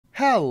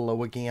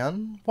Hello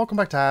again, welcome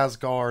back to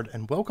Asgard,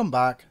 and welcome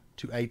back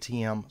to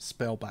ATM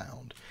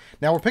Spellbound.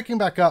 Now we're picking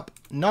back up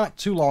not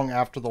too long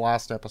after the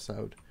last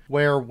episode,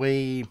 where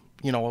we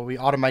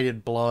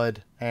automated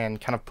blood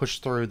and kind of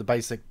pushed through the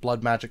basic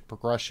blood magic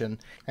progression.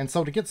 And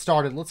so to get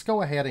started, let's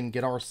go ahead and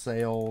get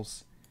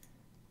ourselves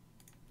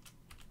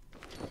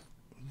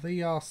the,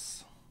 no,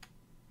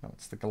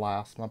 it's the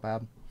glass, my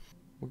bad.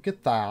 We'll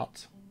get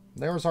that.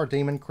 There's our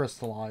demon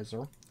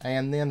crystallizer.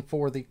 And then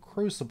for the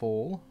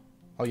crucible,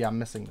 oh yeah, I'm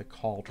missing the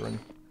cauldron.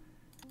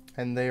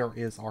 And there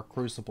is our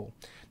crucible.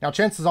 Now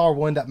chances are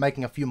we'll end up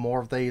making a few more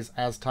of these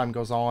as time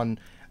goes on.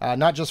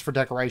 Not just for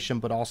decoration,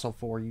 but also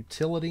for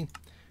utility.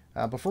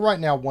 But for right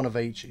now, one of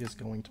each is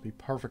going to be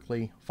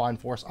perfectly fine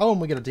for us. Oh,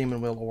 and we get a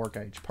demon wheel ore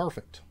gauge.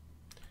 Perfect.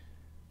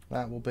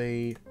 That will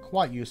be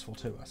quite useful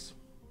to us.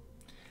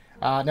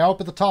 Now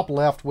up at the top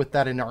left with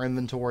that in our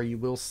inventory, you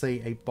will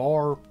see a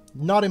bar.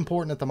 Not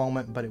important at the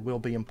moment, but it will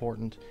be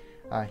important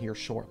here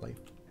shortly.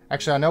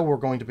 Actually, I know we're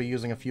going to be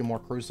using a few more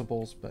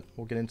crucibles, but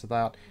we'll get into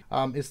that.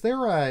 Is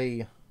there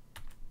a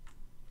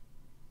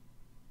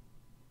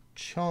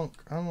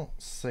chunk? I don't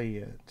see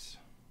it.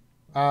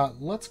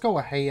 Let's go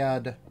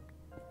ahead.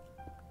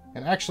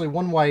 And actually,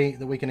 one way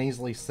that we can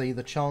easily see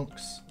the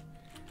chunks,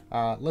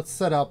 let's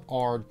set up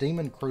our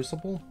demon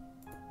crucible.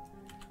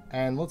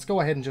 And let's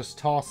go ahead and just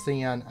toss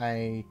in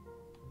a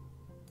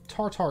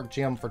tartar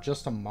gem for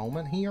just a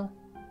moment here.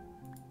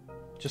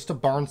 Just to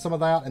burn some of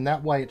that, and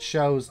that way it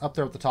shows up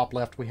there at the top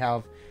left we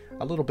have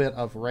a little bit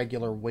of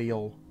regular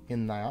wheel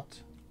in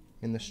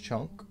this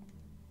chunk.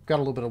 Got a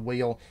little bit of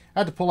wheel. I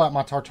had to pull out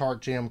my tartar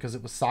gem because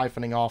it was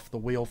siphoning off the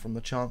wheel from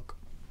the chunk.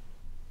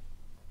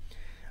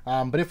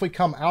 But if we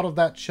come out of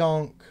that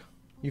chunk,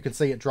 you can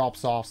see it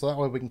drops off, so that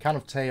way we can kind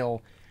of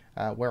tell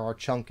where our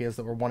chunk is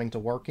that we're wanting to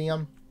work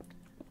in.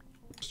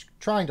 Just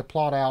trying to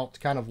plot out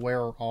kind of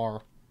where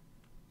our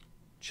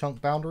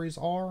chunk boundaries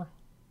are.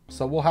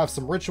 So we'll have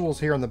some rituals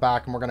here in the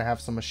back, and we're going to have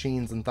some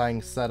machines and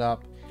things set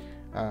up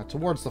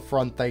towards the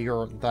front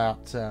there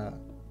that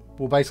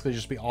will basically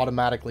just be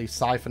automatically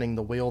siphoning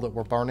the wheel that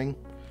we're burning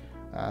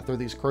through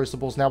these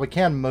crucibles. Now we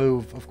can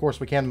move, of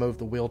course we can move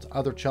the wheel to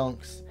other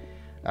chunks,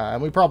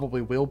 and we probably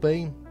will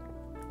be.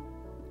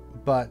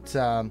 But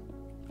for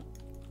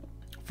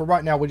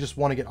right now we just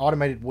want to get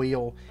automated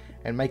wheel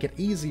and make it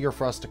easier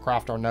for us to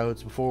craft our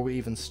nodes before we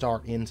even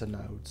start into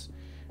nodes.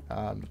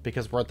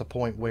 Because we're at the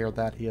point where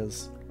that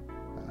is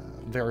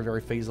very, very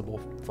feasible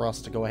for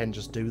us to go ahead and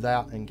just do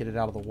that and get it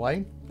out of the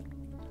way.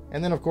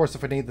 And then, of course,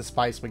 if we need the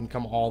space, we can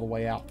come all the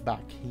way out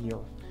back here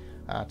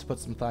to put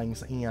some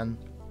things in.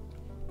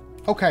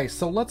 Okay,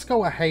 so let's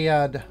go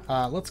ahead.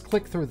 Let's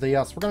click through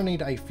this. We're going to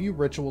need a few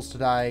rituals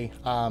today.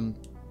 And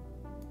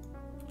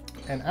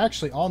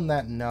actually, on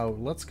that note,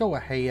 let's go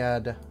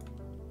ahead.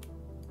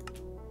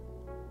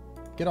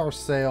 Get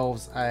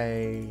ourselves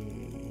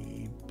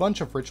a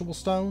bunch of ritual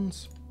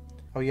stones.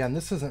 Oh yeah, and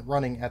this isn't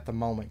running at the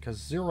moment because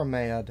Zur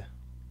Airmed,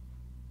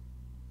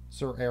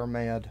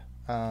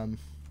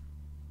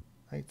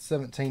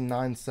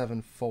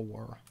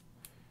 817974.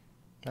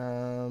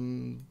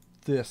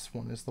 This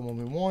one is the one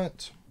we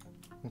want.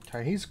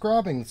 Okay, he's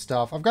grabbing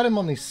stuff. I've got him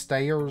on these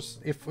stairs.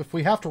 If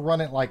we have to run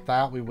it like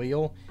that, we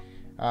will.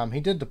 He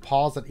did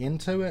deposit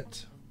into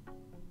it.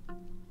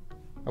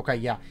 Okay,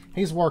 yeah,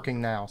 he's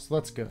working now, so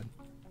that's good.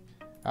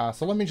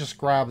 So let me just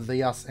grab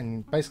this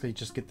and basically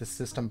just get this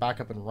system back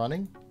up and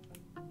running.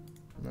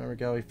 There we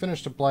go. He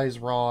finished a blaze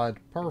rod.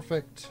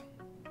 Perfect.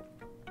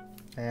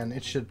 And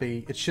it should,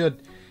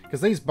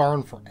 because these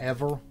burn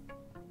forever.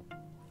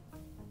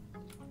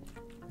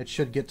 It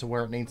should get to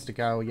where it needs to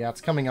go. Yeah, it's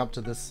coming up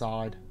to this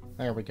side.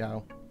 There we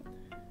go.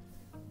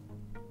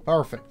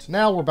 Perfect.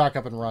 Now we're back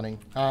up and running.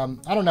 I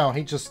don't know.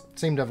 He just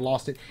seemed to have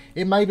lost it.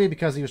 It may be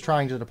because he was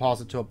trying to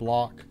deposit to a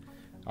block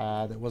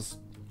that was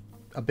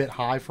a bit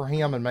high for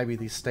him, and maybe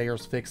these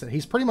stairs fix it.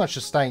 He's pretty much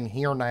just staying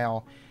here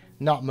now,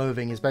 not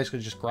moving. He's basically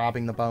just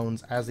grabbing the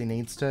bones as he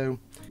needs to.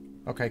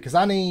 Okay, because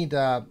I need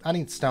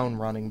stone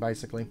running,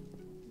 basically.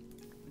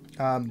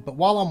 But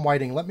while I'm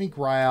waiting, let me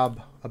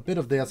grab a bit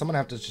of this. I'm going to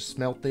have to just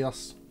smelt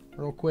this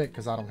real quick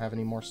because I don't have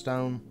any more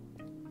stone.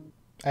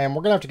 And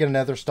we're going to have to get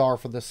another star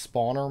for this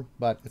spawner,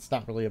 but it's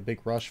not really a big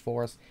rush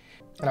for us.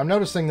 And I'm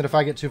noticing that if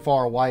I get too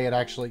far away, it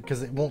actually,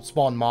 because it won't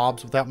spawn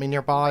mobs without me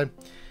nearby.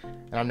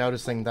 And I'm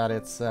noticing that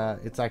it's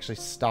actually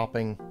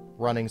stopping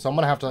running. So I'm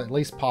going to have to at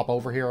least pop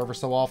over here ever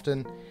so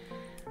often.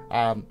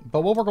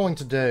 But what we're going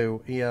to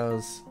do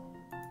is,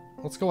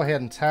 let's go ahead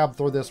and tab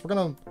through this. We're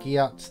going to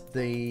get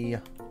the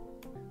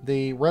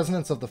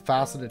resonance of the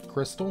faceted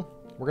crystal.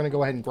 We're going to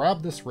go ahead and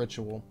grab this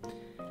ritual,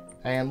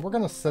 and we're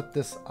going to set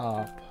this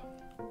up.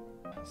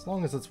 As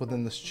long as it's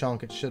within this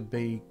chunk, it should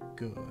be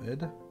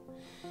good.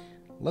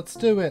 Let's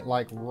do it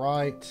like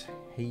right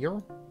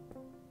here.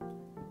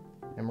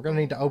 And we're going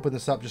to need to open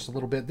this up just a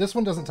little bit. This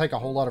one doesn't take a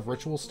whole lot of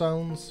ritual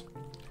stones.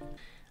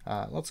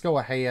 Let's go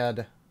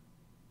ahead,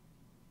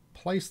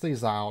 place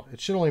these out.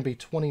 It should only be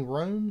 20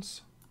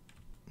 runes.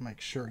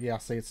 Make sure, yeah,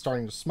 see, it's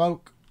starting to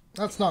smoke.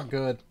 That's not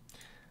good.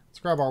 Let's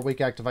grab our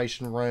weak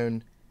activation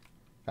rune.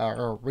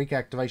 or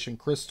reactivation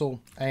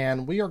crystal,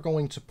 and we are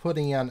going to put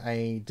in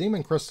a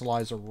demon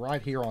crystallizer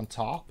right here on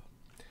top.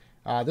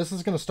 This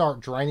is going to start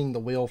draining the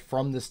wheel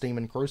from this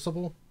demon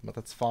crucible, but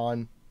that's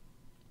fine.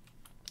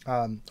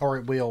 Or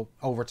it will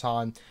over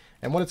time.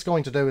 And what it's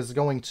going to do is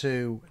going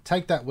to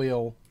take that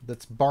wheel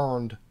that's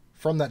burned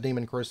from that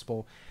demon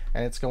crucible,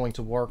 and it's going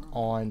to work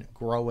on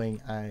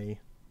growing a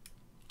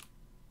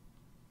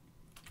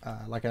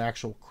like an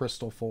actual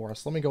crystal for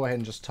us. Let me go ahead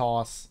and just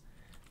toss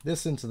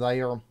this into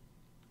there.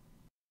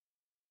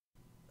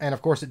 And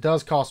of course it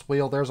does cost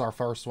wheel. There's our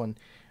first one.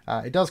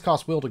 It does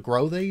cost wheel to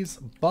grow these,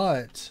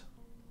 but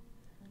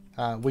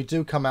we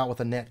do come out with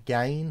a net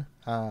gain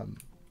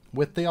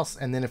with this.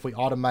 And then if we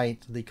automate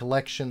the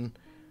collection,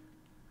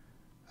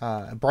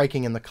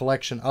 breaking in the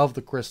collection of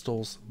the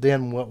crystals,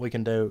 then what we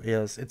can do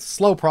is, it's a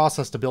slow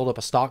process to build up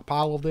a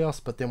stockpile of this,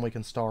 but then we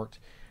can start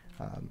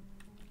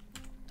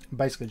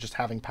basically just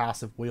having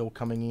passive wheel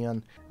coming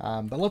in.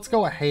 But let's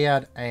go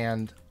ahead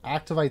and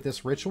activate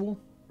this ritual.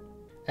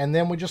 And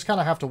then we just kind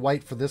of have to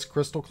wait for this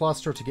crystal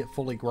cluster to get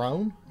fully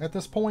grown at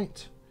this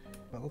point.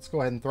 But let's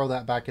go ahead and throw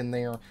that back in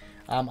there.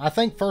 I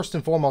think first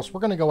and foremost,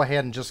 we're going to go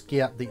ahead and just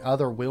get the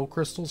other wheel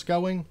crystals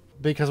going,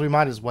 because we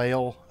might as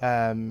well,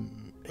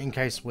 in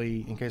case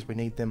we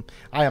need them.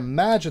 I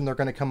imagine they're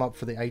going to come up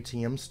for the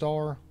ATM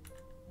star.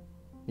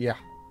 Yeah,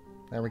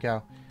 there we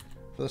go.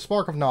 For the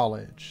Spark of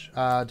Knowledge,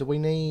 do we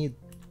need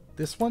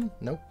this one?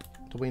 Nope.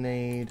 Do we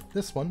need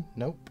this one?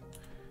 Nope.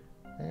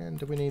 And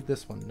do we need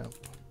this one? Nope.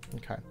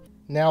 Okay.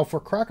 Now, for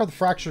Crack of the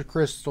Fractured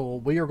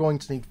Crystal, we are going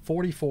to need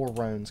 44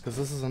 runes, because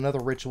this is another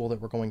ritual that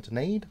we're going to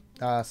need.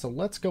 So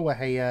let's go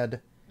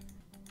ahead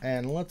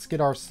and let's get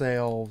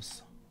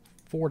ourselves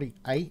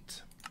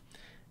 48.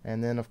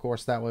 And then, of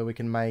course, that way we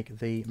can make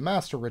the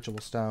Master Ritual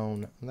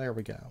Stone. There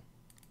we go.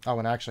 Oh,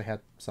 and I actually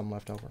had some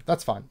left over.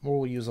 That's fine.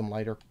 We'll use them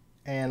later.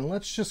 And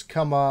let's just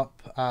come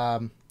up.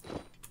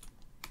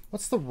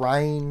 What's the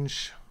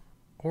range?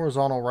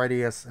 Horizontal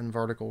radius and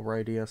vertical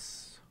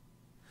radius.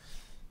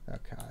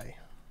 Okay.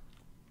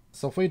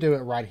 So if we do it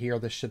right here,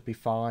 this should be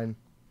fine.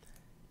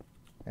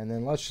 And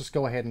then let's just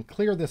go ahead and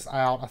clear this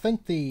out. I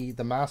think the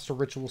Master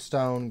Ritual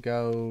Stone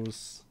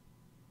goes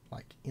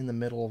like in the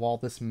middle of all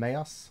this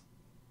mess.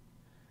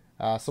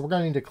 So we're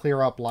going to need to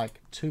clear up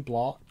like 2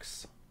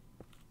 blocks.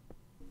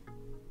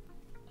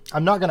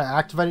 I'm not going to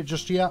activate it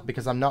just yet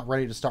because I'm not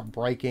ready to start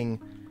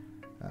breaking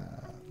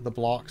the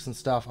blocks and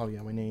stuff. Oh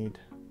yeah, we need...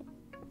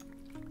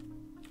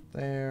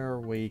 There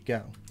we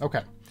go.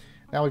 Okay.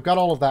 Now we've got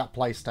all of that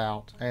placed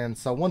out, and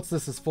so once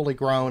this is fully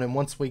grown and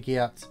once we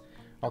get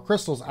our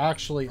crystals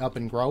actually up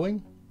and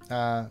growing,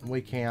 we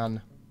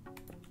can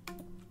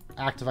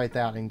activate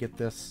that and get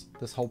this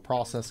whole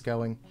process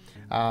going.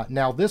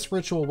 Now this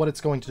ritual, what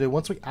it's going to do,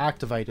 once we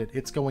activate it,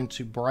 it's going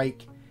to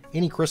break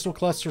any crystal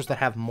clusters that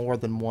have more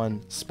than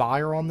 1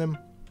 spire on them.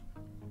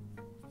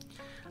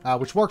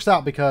 Which works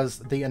out because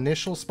the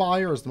initial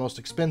spire is the most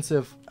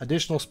expensive.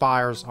 Additional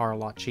spires are a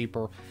lot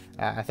cheaper.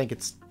 I think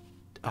it's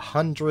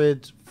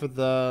 100 for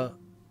the...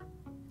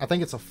 I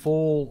think it's a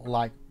full,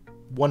 like,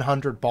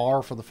 100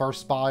 bar for the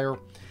first spire.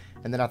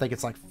 And then I think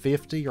it's like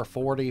 50 or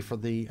 40 for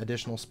the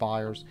additional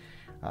spires.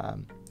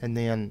 And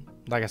then,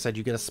 like I said,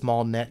 you get a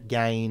small net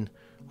gain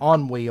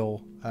on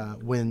wheel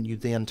when you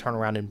then turn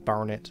around and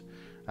burn it.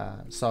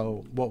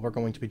 So what we're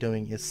going to be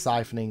doing is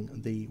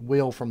siphoning the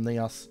wheel from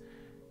this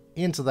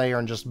into there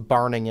and just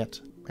burning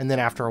it. And then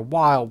after a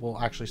while, we'll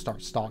actually start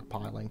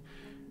stockpiling.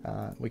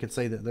 We can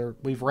see that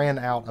we've ran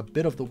out a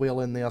bit of the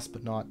wheel in this,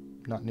 but not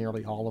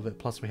nearly all of it.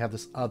 Plus we have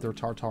this other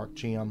Tartar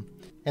gem.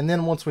 And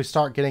then once we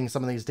start getting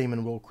some of these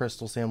demon wheel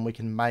crystals in, we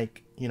can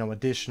make, you know,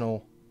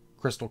 additional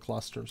crystal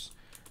clusters.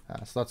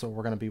 So that's what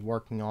we're going to be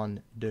working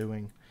on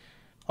doing.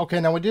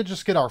 Okay, now we did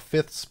just get our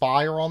 5th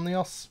spire on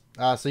this.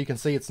 So you can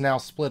see it's now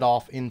split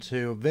off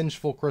into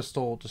Vengeful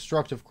Crystal,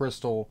 Destructive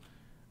Crystal,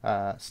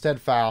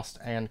 Steadfast,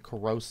 and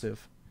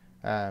Corrosive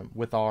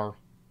with our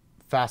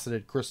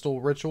Faceted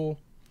Crystal ritual.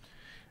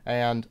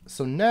 And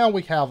so now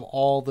we have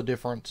all the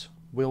different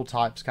wheel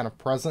types kind of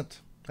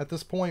present at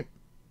this point.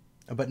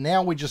 But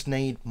now we just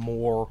need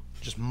more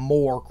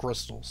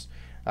crystals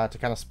to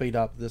kind of speed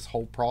up this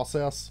whole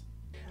process.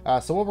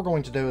 So what we're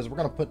going to do is we're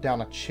going to put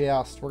down a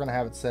chest. We're going to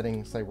have it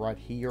setting, say, right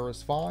here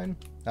is fine.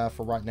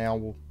 For right now,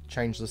 we'll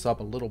change this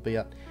up a little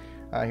bit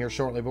here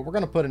shortly. But we're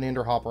going to put an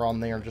ender hopper on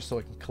there just so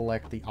it can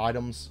collect the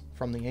items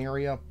from the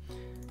area.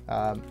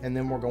 And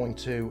then we're going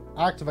to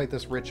activate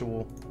this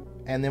ritual.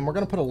 And then we're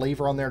going to put a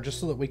lever on there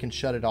just so that we can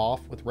shut it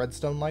off with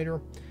redstone later.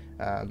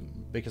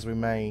 Because we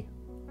may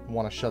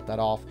want to shut that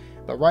off.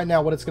 But right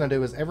now what it's going to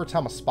do is every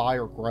time a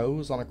spire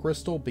grows on a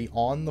crystal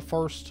beyond the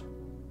first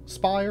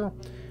spire,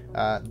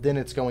 then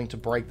it's going to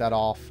break that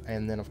off,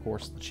 and then of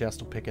course the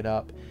chest will pick it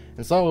up.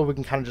 And so we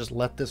can kind of just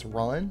let this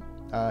run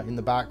in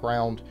the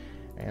background,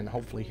 and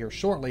hopefully here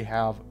shortly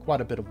have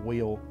quite a bit of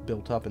wheel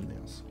built up in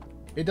this.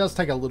 It does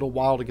take a little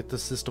while to get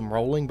this system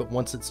rolling, but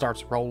once it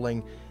starts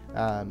rolling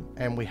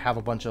and we have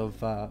a bunch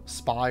of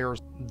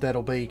spires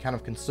that'll be kind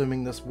of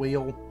consuming this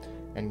wheel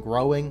and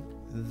growing,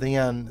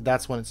 then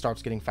that's when it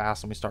starts getting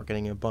fast and we start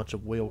getting a bunch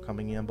of wheel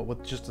coming in. But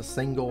with just a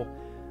single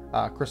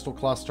crystal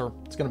cluster,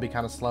 it's going to be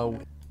kind of slow.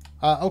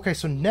 Okay,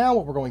 so now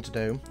what we're going to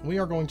do, we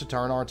are going to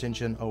turn our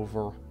attention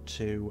over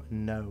to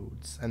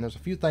nodes. And there's a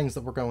few things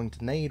that we're going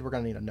to need. We're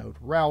going to need a node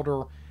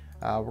router.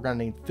 We're going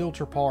to need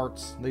filter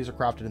parts. These are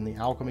crafted in the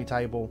alchemy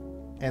table.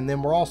 And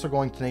then we're also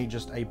going to need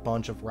just a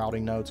bunch of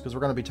routing nodes because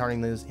we're going to be turning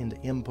these into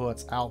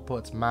inputs,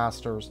 outputs,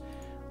 masters,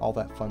 all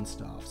that fun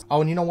stuff. Oh,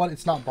 and you know what?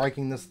 It's not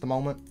breaking this at the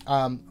moment.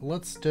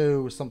 Let's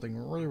do something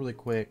really, really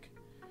quick.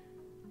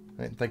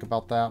 I didn't think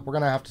about that. We're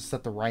going to have to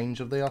set the range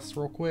of this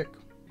real quick.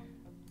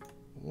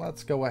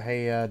 Let's go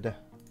ahead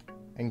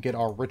and get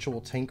our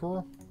ritual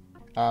tinkerer.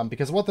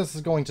 Because what this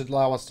is going to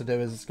allow us to do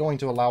is it's going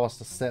to allow us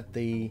to set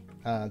the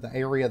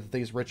area that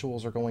these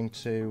rituals are going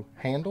to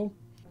handle.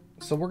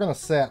 So we're going to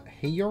set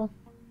here.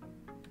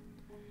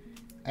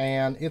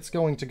 And it's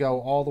going to go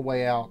all the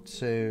way out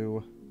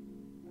to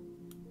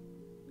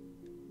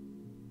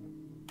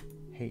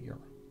here.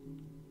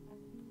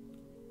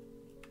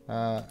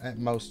 At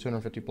most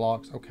 250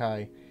 blocks.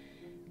 Okay.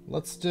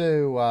 Let's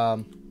do...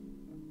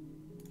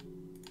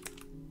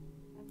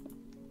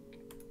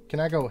 can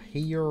I go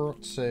here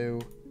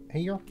to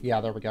here?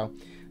 Yeah, there we go.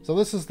 So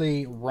this is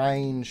the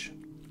range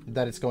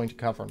that it's going to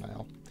cover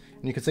now.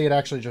 And you can see it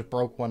actually just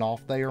broke one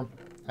off there.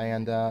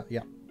 And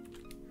yeah.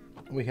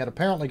 We had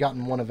apparently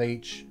gotten one of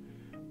each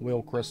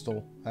wheel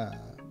crystal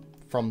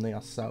from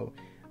this. So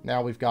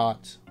now we've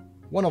got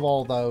one of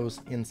all those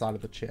inside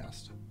of the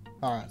chest.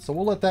 Alright, so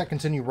we'll let that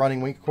continue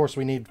running. Of course,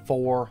 we need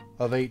 4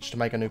 of each to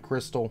make a new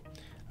crystal.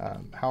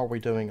 How are we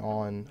doing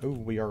on... Ooh,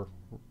 we are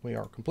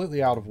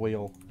completely out of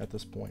wheel at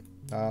this point.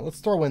 Let's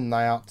throw in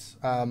that.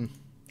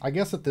 I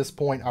guess at this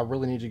point, I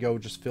really need to go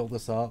just fill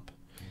this up.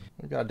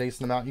 We've got a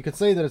decent amount. You can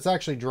see that it's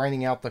actually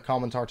draining out the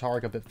common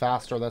Tartaric a bit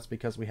faster. That's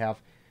because we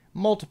have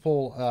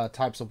multiple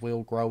types of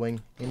wheel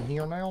growing in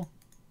here now.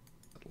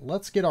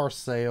 Let's get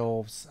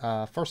ourselves,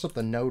 first up,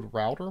 the node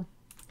router.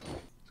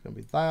 It's going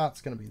to be that.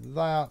 It's going to be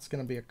that. It's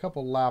going to be a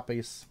couple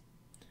lapis.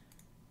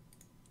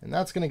 And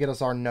that's going to get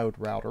us our node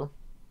router.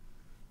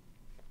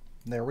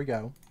 There we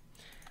go.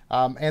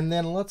 And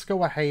then let's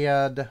go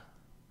ahead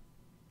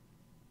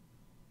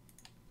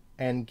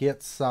and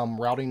get some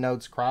routing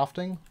nodes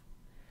crafting.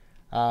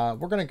 We're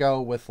going to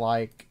go with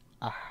like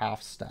a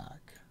half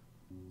stack.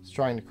 It's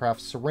trying to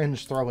craft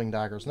syringe throwing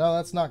daggers. No,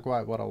 that's not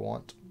quite what I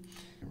want.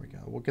 There we go.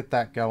 We'll get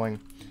that going.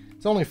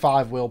 It's only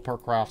 5 wheel per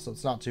craft, so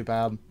it's not too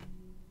bad.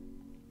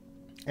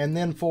 And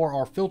then for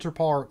our filter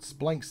parts,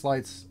 blank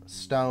slates,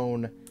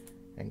 stone,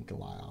 and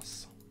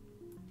glass.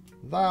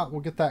 That,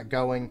 we'll get that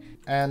going.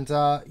 And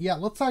yeah,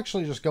 let's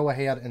actually just go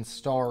ahead and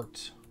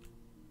start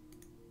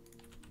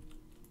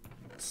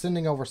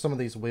sending over some of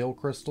these wheel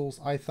crystals,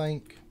 I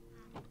think.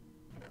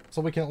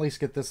 So we can at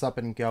least get this up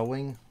and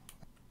going.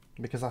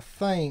 Because I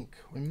think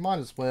we might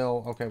as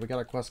well... Okay, we got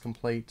a quest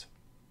complete.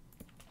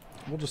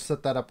 We'll just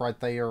set that up right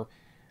there.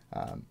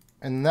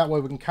 And that way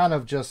we can kind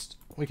of just...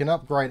 We can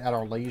upgrade at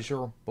our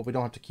leisure, but we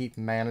don't have to keep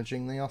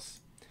managing this.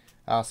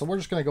 So we're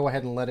just going to go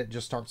ahead and let it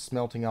just start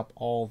smelting up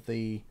all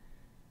the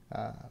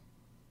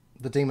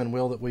demon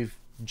wheel that we've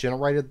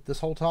generated this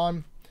whole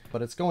time.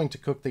 But it's going to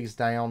cook these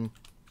down.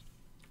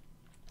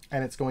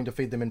 And it's going to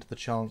feed them into the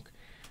chunk.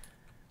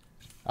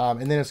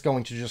 And then it's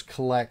going to just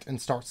collect and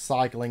start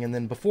cycling. And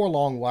then before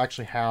long, we'll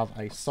actually have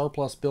a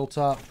surplus built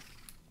up.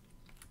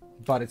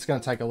 But it's going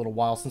to take a little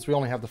while since we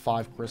only have the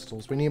 5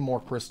 crystals. We need more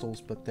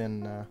crystals, but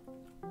then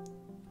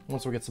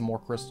once we get some more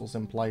crystals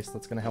in place,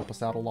 that's going to help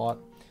us out a lot.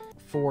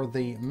 For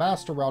the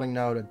master routing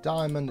node, a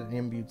diamond, an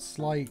imbued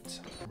slate.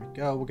 There we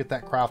go. We'll get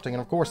that crafting.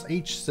 And of course,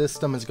 each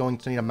system is going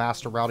to need a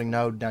master routing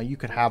node. Now, you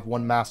could have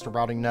one master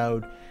routing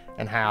node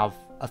and have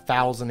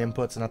 1,000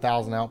 inputs and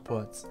 1,000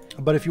 outputs.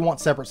 But if you want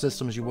separate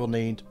systems, you will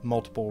need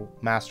multiple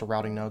master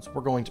routing nodes.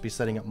 We're going to be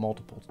setting up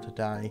multiple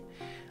today.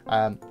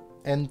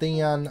 And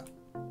then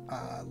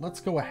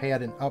let's go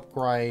ahead and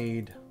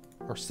upgrade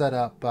or set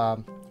up.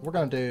 We're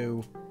going to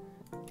do,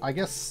 I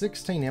guess,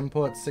 16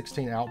 inputs,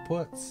 16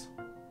 outputs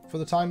for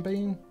the time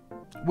being.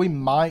 We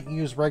might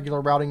use regular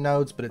routing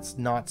nodes, but it's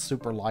not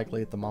super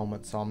likely at the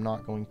moment, so I'm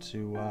not going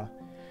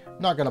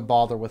to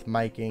bother with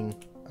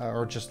making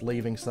or just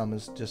leaving some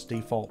as just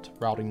default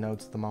routing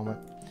nodes at the moment.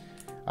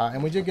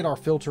 And we did get our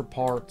filter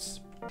parts.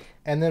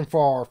 And then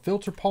for our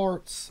filter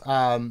parts,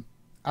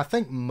 I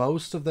think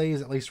most of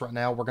these, at least right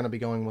now, we're going to be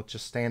going with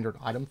just standard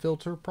item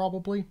filter,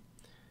 probably.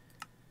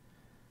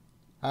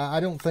 I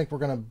don't think we're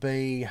going to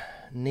be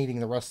needing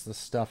the rest of the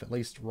stuff, at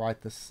least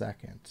right this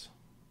second.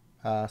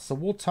 So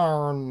we'll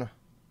turn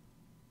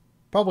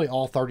probably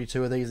all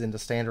 32 of these into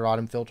standard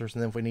item filters,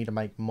 and then if we need to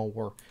make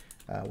more,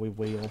 we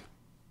will.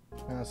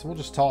 So we'll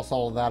just toss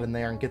all of that in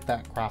there and get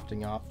that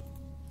crafting up.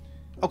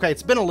 Okay,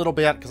 it's been a little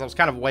bit because I was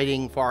kind of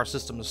waiting for our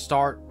system to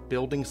start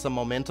building some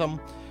momentum.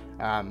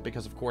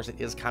 Because, of course,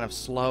 it is kind of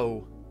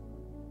slow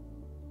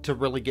to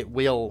really get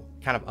wheel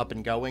kind of up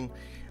and going.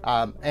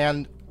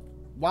 And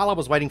while I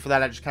was waiting for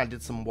that, I just kind of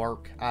did some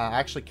work. I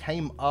actually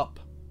came up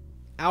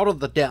out of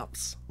the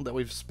depths that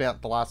we've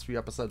spent the last few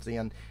episodes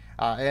in,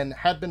 and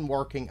had been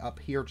working up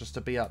here just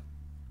to be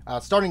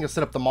Starting to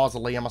set up the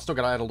mausoleum. I still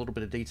got to add a little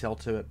bit of detail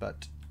to it,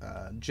 but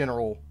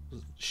general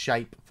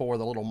shape for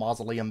the little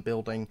mausoleum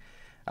building.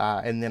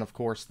 And then, of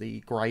course, the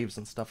graves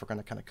and stuff are going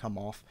to kind of come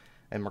off,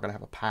 and we're going to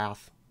have a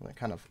path that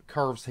kind of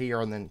curves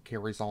here and then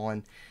carries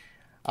on.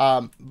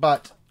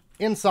 But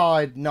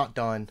inside, not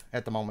done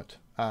at the moment.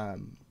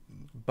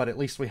 But at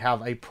least we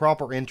have a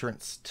proper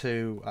entrance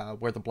to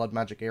where the blood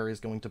magic area is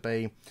going to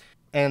be.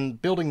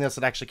 And building this,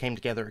 it actually came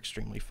together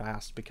extremely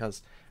fast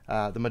because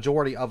the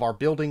majority of our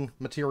building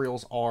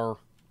materials are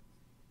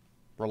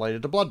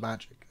related to blood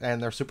magic.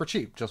 And they're super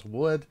cheap, just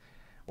wood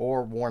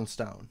or worn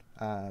stone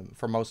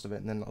for most of it,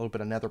 and then a little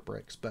bit of nether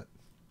bricks. But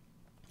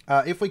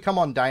if we come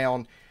on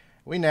down,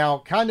 we now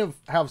kind of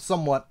have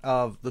somewhat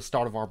of the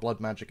start of our blood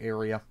magic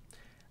area.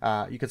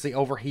 You can see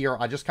over here,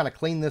 I just kind of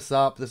cleaned this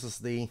up. This is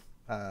the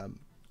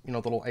you know,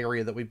 the little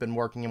area that we've been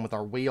working in with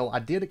our wheel. I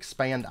did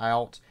expand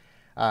out,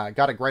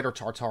 got a greater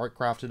Tartaric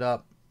crafted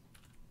up,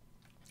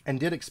 and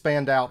did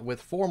expand out with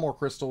 4 more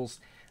crystals,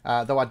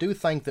 though I do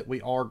think that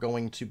we are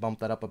going to bump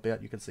that up a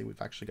bit. You can see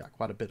we've actually got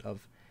quite a bit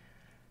of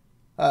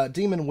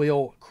demon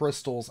wheel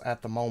crystals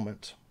at the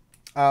moment.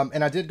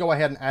 And I did go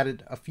ahead and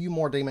added a few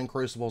more demon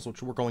crucibles,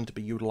 which we're going to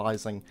be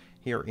utilizing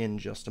here in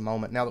just a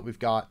moment. Now that we've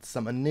got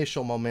some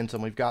initial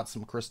momentum, we've got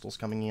some crystals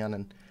coming in,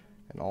 and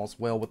all's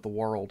well with the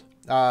world.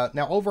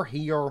 Now over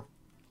here,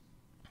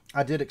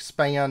 I did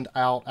expand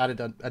out, added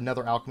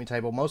another alchemy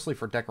table, mostly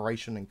for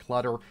decoration and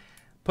clutter.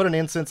 Put an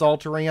incense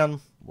altar in.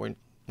 We're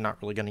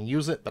not really going to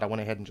use it, but I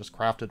went ahead and just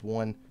crafted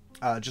one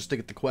just to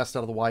get the quest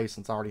out of the way,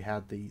 since I already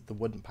had the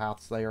wooden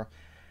paths there.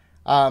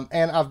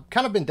 And I've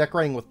kind of been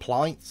decorating with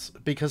planks,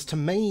 because to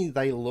me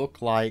they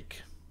look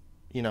like,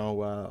 you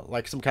know,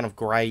 like some kind of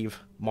grave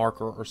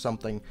marker or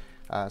something.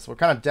 So we're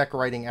kind of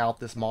decorating out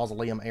this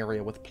mausoleum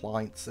area with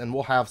planks, and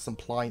we'll have some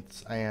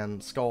planks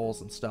and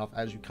skulls and stuff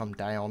as you come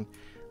down,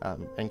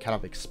 and kind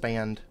of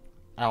expand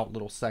out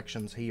little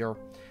sections here.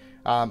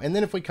 And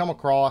then if we come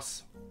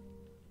across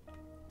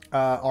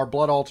our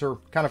blood altar,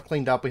 kind of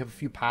cleaned up. We have a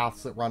few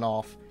paths that run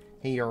off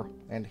here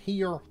and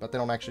here, but they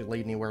don't actually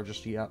lead anywhere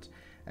just yet.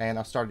 And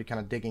I started kind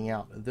of digging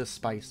out this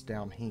space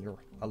down here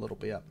a little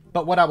bit.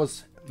 But what I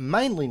was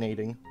mainly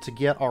needing to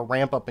get our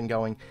ramp up and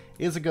going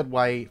is a good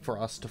way for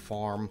us to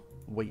farm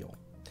wheel.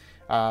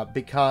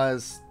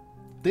 Because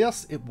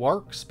this, it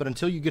works, but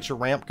until you get your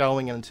ramp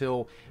going and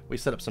until we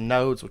set up some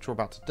nodes, which we're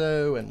about to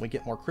do, and we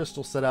get more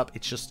crystals set up,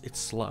 it's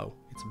slow.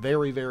 It's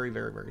very, very,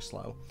 very, very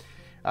slow.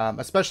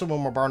 Especially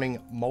when we're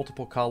burning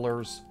multiple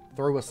colors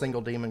through a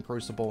single demon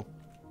crucible.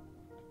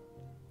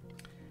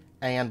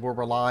 And we're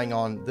relying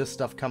on this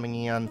stuff coming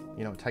in.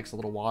 You know, it takes a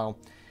little while.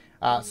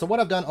 So what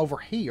I've done over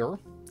here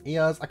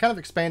is I kind of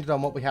expanded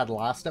on what we had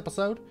last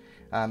episode.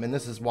 And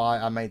this is why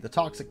I made the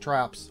toxic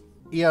traps.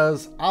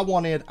 Is I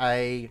wanted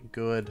a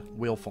good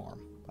wheel farm.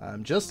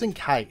 Just in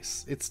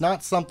case. It's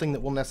not something that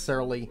we'll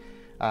necessarily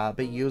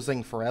be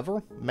using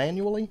forever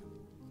manually.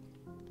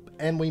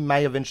 And we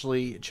may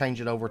eventually change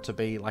it over to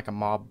be like a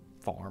mob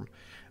farm.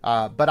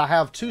 But I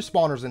have 2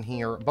 spawners in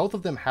here. Both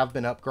of them have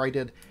been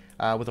upgraded.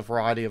 With a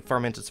variety of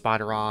fermented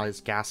spider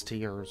eyes, gas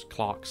tears,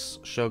 clocks,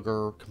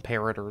 sugar,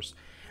 comparators.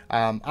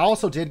 I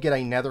also did get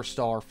a nether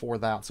star for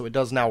that, so it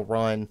does now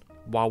run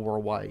while we're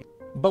away.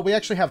 But we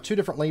actually have 2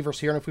 different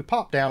levers here, and if we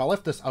pop down, I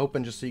left this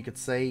open just so you could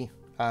see.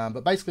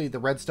 But basically, the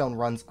redstone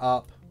runs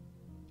up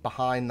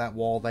behind that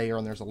wall there,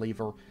 and there's a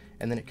lever,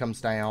 and then it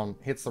comes down,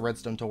 hits the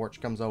redstone torch,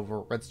 comes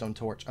over, redstone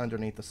torch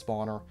underneath the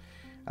spawner.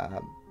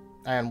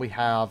 And we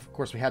have, of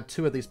course, we had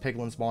 2 of these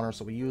piglin spawners,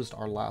 so we used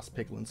our last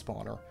piglin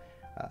spawner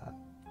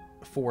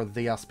for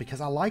this, because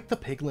I like the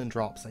piglin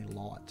drops a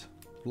lot,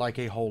 like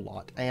a whole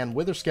lot. And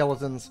wither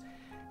skeletons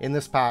in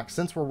this pack,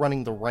 since we're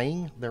running the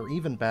ring, they're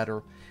even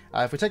better.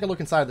 If we take a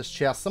look inside of this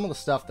chest, some of the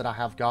stuff that I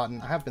have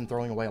gotten, I have been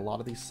throwing away a lot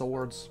of these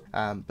swords,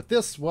 but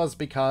this was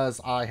because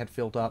I had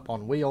filled up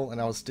on wheel and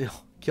I was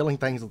still killing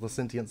things with a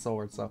sentient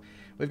sword. So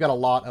we've got a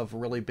lot of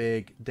really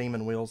big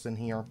demon wheels in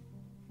here.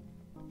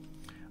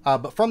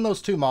 But from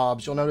those 2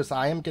 mobs, you'll notice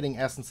I am getting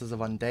essences of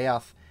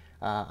undeath.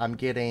 I'm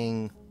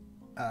getting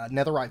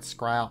netherite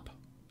scrap.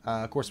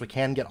 Of course, we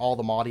can get all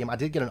the modium. I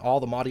did get an all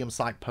the modium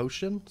psych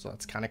potion, so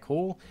that's kind of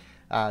cool.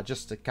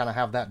 Just to kind of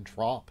have that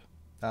drop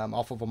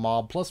off of a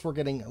mob. Plus, we're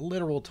getting a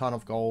literal ton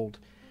of gold.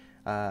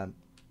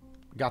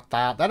 Got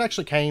that. That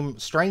actually came,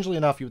 strangely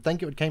enough, you would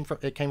think it came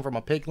from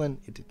a piglin.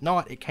 It did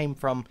not. It came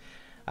from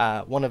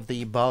one of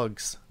the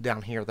bugs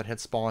down here that had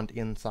spawned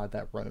inside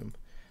that room.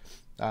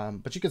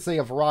 But you can see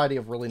a variety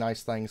of really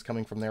nice things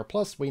coming from there.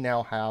 Plus, we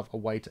now have a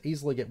way to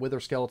easily get wither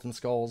skeleton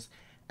skulls.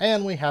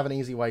 And we have an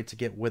easy way to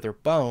get wither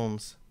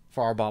bones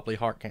for our bobbly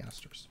heart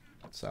canisters.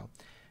 So,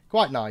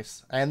 quite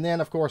nice. And then,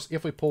 of course,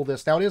 if we pull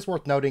this... Now, it is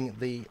worth noting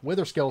the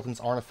wither skeletons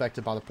aren't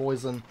affected by the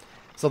poison.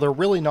 So, they're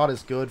really not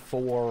as good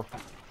for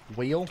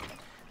wheel.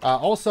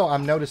 Also,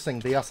 I'm noticing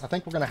this. I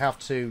think we're going to have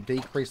to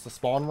decrease the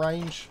spawn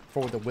range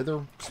for the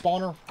wither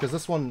spawner. Because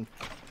this one,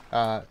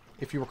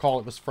 if you recall,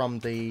 it was from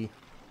the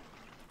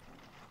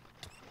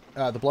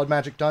blood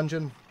magic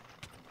dungeon.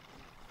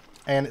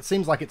 And it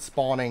seems like it's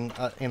spawning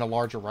in a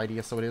larger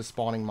radius, so it is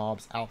spawning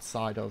mobs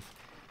outside of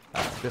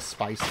this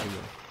space here.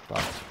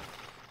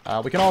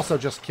 But we can also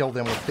just kill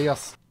them with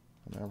this.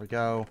 And there we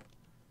go.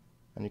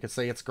 And you can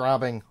see it's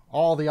grabbing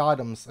all the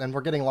items, and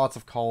we're getting lots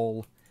of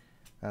coal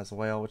as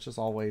well, which is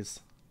always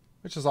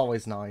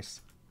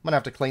nice. I'm gonna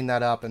have to clean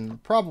that up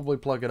and probably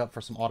plug it up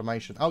for some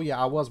automation. Oh yeah,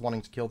 I was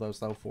wanting to kill those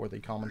though for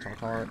the common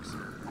Tartarics.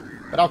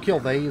 But I'll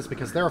kill these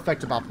because they're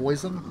affected by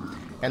poison.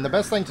 And the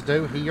best thing to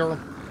do here,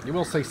 you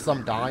will see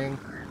some dying.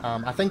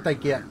 I think they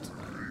get...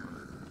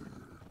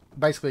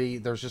 Basically,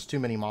 there's just too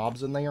many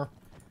mobs in there.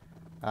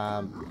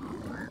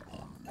 And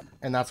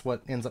that's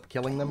what ends up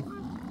killing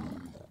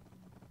them.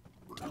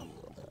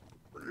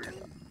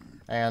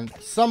 And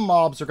some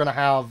mobs are going to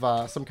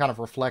have some kind of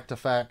reflect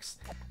effects.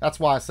 That's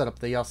why I set up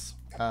this.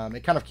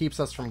 It kind of keeps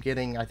us from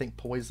getting, I think,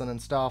 poison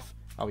and stuff.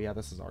 Oh yeah,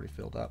 this is already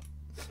filled up.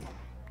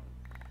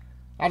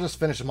 I'll just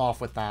finish them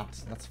off with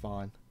that. That's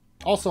fine.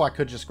 Also, I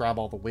could just grab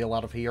all the wheel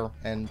out of here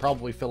and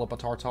probably fill up a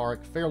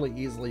Tartaric fairly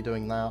easily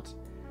doing that.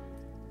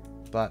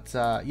 But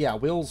yeah,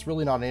 wheel's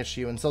really not an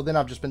issue. And so then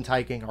I've just been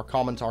taking our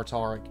common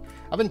Tartaric.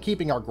 I've been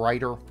keeping our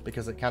greater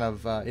because it kind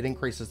of it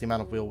increases the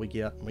amount of wheel we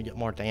get. And we get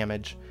more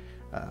damage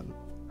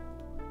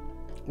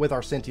with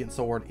our sentient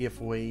sword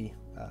if we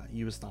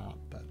use that.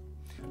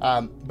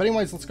 But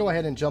anyways, let's go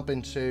ahead and jump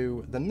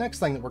into the next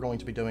thing that we're going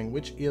to be doing,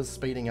 which is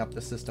speeding up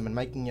the system and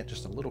making it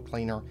just a little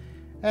cleaner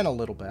and a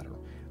little better.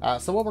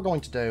 So what we're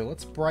going to do,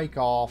 let's break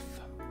off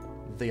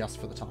this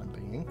for the time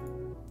being.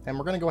 And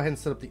we're going to go ahead and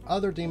set up the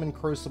other Demon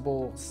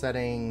Crucible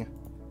setting,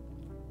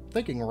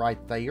 thinking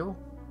right there.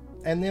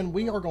 And then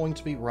we are going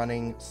to be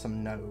running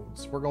some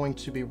nodes. We're going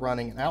to be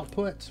running an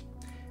output,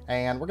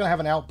 and we're going to have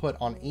an output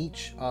on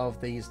each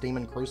of these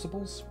Demon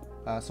Crucibles.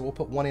 So we'll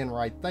put one in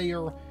right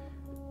there.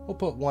 We'll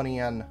put one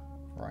in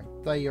right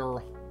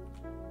there,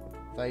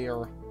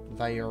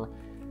 there,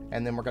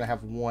 and then we're going to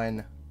have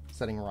one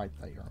sitting right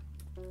there.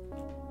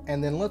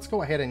 And then let's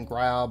go ahead and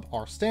grab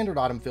our standard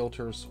item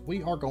filters.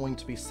 We are going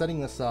to be setting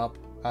this up.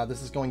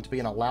 This is going to be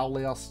an allow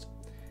list.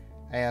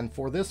 And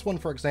for this one,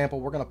 for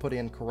example, we're going to put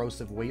in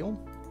corrosive wheel.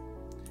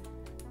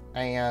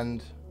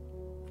 And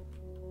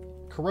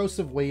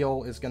corrosive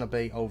wheel is going to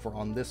be over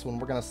on this one.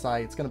 We're going to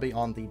say it's going to be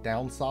on the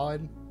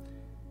downside.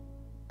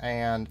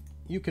 And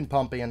you can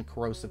pump in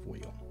corrosive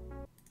wheel.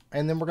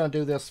 And then we're going to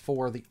do this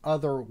for the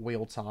other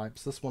wheel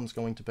types. This one's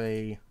going to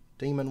be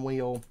demon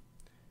wheel.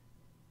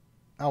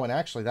 Oh, and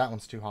actually that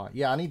one's too high.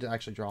 Yeah, I need to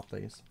actually drop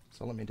these.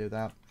 So let me do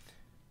that.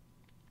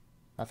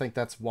 I think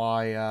that's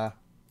why I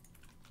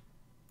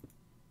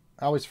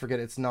always forget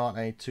it's not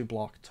a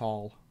 2-block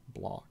tall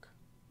block.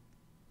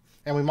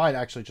 And we might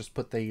actually just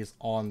put these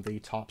on the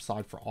top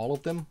side for all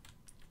of them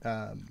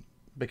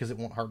because it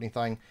won't hurt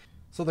anything.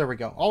 So there we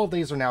go. All of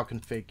these are now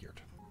configured.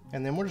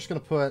 And then we're just going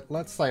to put,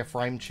 let's say, a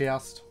frame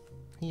chest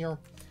here.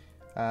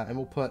 And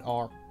we'll put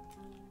our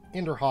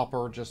ender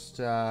hopper just...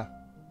 we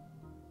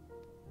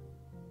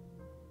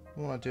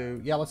want to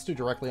do... Yeah, let's do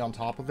directly on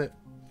top of it.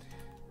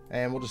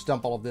 And we'll just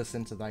dump all of this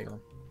into there.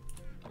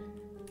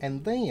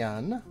 And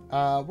then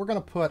we're going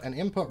to put an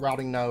input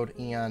routing node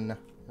in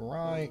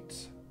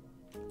right...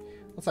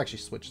 Let's actually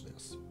switch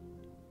this.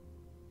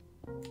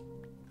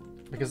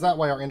 Because that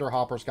way our ender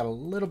hopper's got a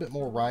little bit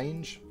more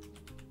range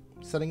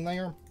sitting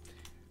there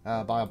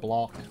by a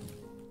block.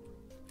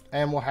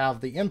 And we'll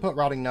have the input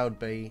routing node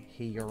be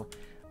here.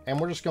 And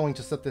we're just going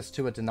to set this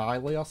to a deny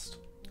list.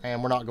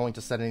 And we're not going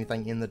to set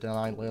anything in the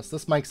deny list.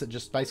 This makes it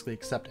just basically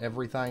accept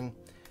everything.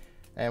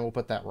 And we'll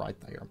put that right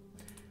there.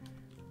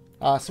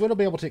 So it'll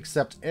be able to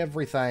accept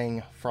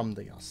everything from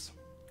this.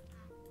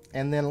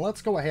 And then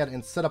let's go ahead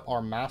and set up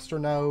our master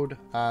node.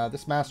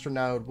 This master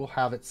node, we'll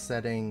have it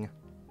setting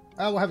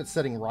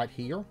right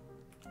here.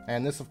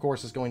 And this, of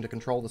course, is going to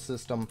control the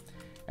system.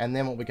 And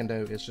then what we can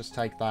do is just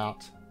take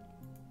that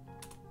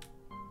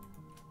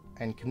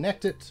and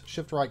connect it,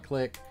 shift right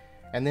click,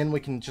 and then we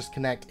can just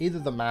connect either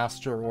the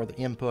master or the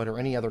input or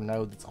any other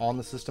node that's on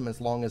the system, as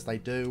long as they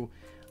do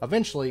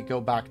eventually go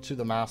back to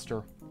the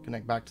master,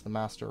 connect back to the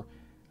master.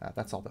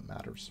 That's all that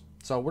matters.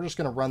 So we're just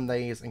going to run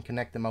these and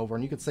connect them over,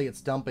 and you can see it's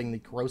dumping the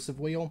corrosive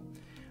wheel.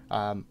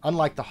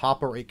 Unlike the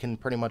hopper, it can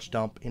pretty much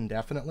dump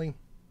indefinitely.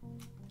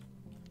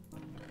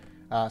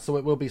 So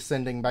it will be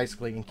sending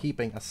basically and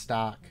keeping a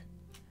stack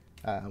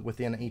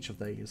within each of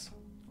these.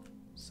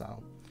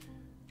 So,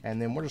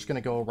 and then we're just going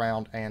to go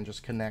around and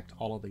just connect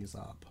all of these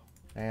up.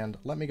 And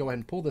let me go ahead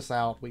and pull this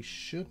out. We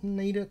shouldn't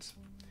need it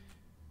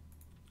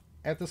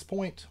at this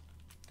point.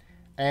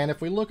 And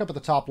if we look up at the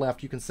top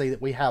left, you can see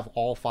that we have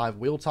all 5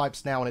 wheel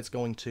types now, and it's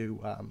going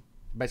to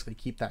basically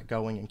keep that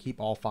going and keep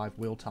all 5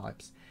 wheel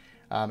types.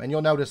 And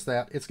you'll notice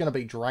that it's going to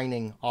be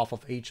draining off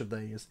of each of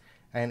these,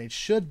 and it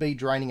should be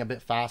draining a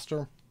bit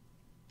faster.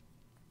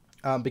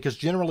 Because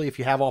generally, if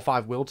you have all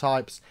 5 wheel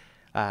types,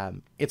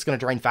 it's going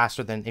to drain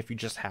faster than if you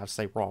just have,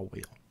 say, raw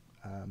wheel.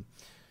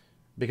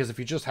 Because if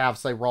you just have,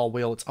 say, raw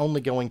wheel, it's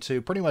only going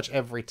to, pretty much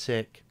every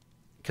tick,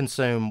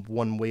 consume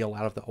 1 wheel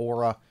out of the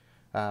aura.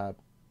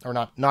 Or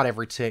not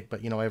every tick,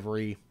 but, you know,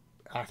 every,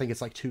 I think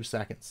it's like 2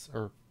 seconds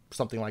or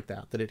something like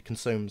that it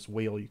consumes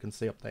wheel. You can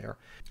see up there.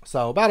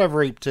 So about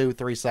every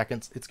 2-3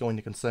 seconds, it's going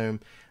to consume.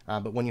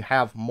 But when you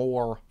have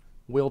more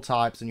wheel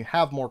types and you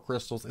have more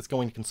crystals, it's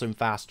going to consume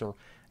faster,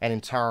 and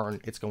in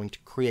turn, it's going to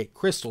create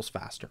crystals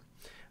faster.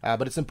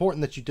 But it's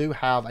important that you do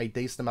have a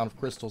decent amount of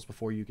crystals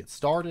before you get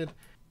started.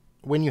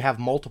 When you have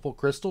multiple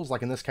crystals,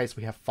 like in this case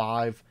we have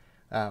 5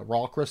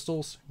 raw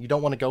crystals, you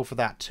don't want to go for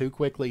that too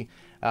quickly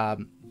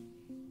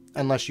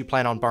unless you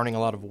plan on burning a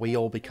lot of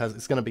wheel, because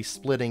it's going to be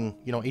splitting.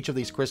 You know, each of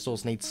these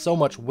crystals needs so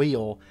much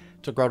wheel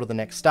to grow to the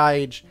next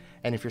stage,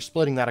 and if you're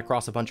splitting that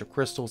across a bunch of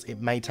crystals,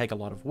 it may take a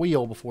lot of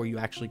wheel before you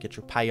actually get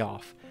your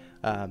payoff,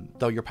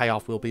 though your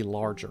payoff will be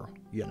larger,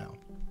 you know.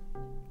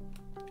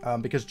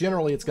 Because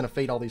generally it's going to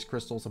feed all these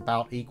crystals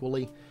about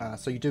equally,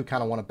 so you do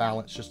kind of want to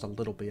balance just a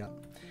little bit.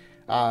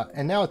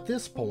 And now at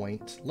this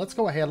point, let's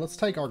go ahead, let's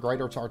take our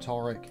Greater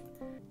Tartaric.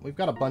 We've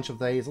got a bunch of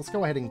these. Let's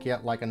go ahead and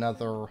get like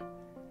another,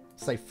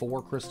 say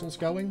 4 crystals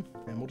going,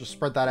 and we'll just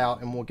spread that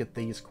out and we'll get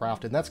these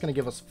crafted. And that's going to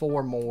give us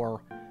 4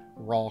 more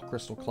raw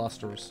crystal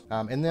clusters.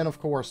 And then of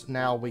course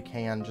now we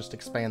can just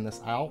expand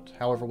this out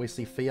however we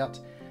see fit.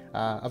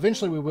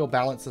 Eventually we will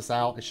balance this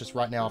out. It's just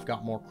right now I've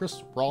got more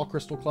raw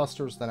crystal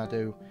clusters than I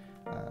do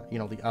you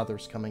know, the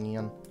others coming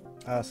in.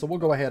 So we'll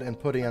go ahead and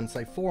put in,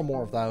 say, 4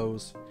 more of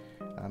those.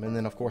 And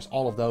then, of course,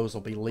 all of those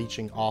will be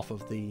leeching off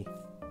of the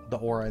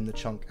aura in the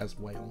chunk as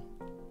well.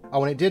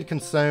 Oh, and it did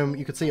consume,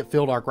 you could see it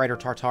filled our Greater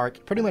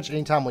Tartaric. Pretty much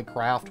anytime we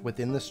craft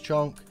within this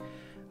chunk,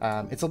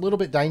 it's a little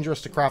bit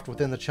dangerous to craft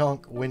within the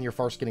chunk when you're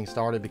first getting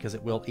started because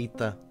it will eat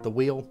the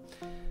wheel.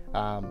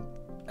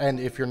 And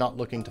if you're not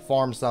looking to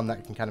farm some,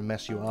 that can kind of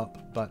mess you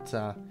up. But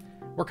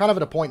we're kind of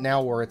at a point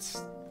now where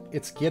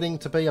it's getting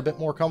to be a bit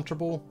more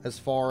comfortable as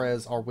far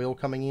as our wheel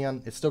coming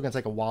in. It's still going to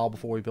take a while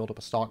before we build up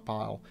a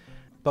stockpile,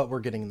 but we're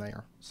getting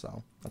there,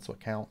 so that's what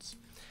counts.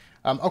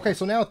 Okay,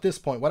 so now at this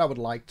point, what I would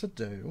like to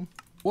do,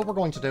 what we're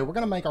going to do, we're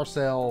going to make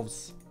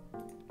ourselves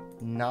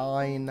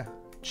 9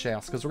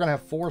 chests, because we're going to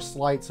have 4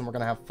 slates and we're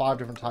going to have 5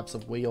 different types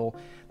of wheel.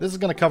 This is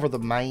going to cover the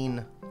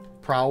main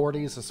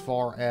priorities as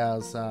far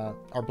as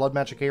our blood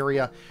magic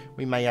area.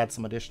 We may add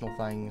some additional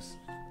things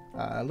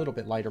a little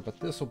bit later, but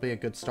this will be a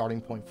good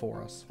starting point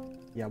for us.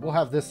 Yeah, we'll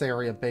have this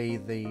area be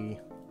the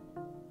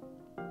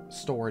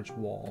storage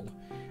wall.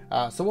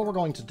 So what we're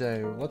going to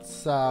do,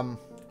 let's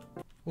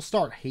we'll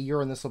start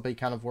here, and this will be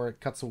kind of where it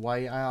cuts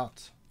away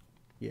at.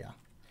 Yeah,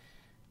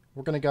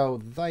 we're gonna go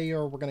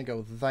there, we're gonna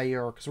go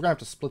there, because we're gonna have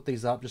to split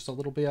these up just a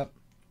little bit.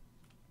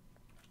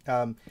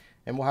 And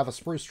we'll have a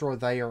spruce drawer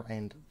there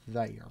and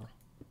there,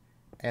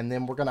 and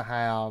then we're gonna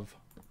have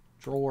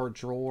drawer,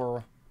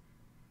 drawer,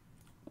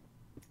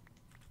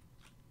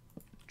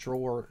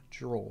 drawer,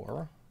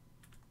 drawer,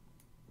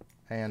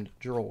 and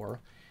drawer.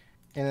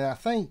 And I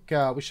think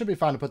we should be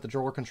fine to put the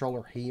drawer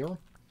controller here.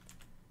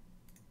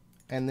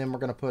 And then we're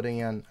going to put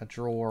in a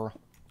drawer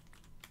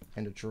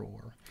and a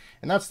drawer.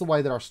 And that's the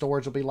way that our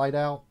storage will be laid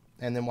out.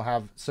 And then we'll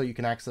have, so you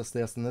can access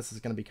this, and this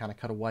is going to be kind of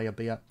cut away a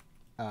bit.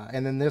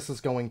 And then this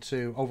is going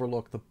to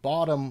overlook the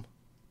bottom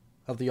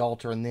of the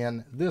altar. And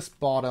then this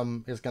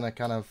bottom is going to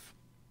kind of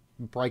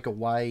break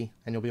away,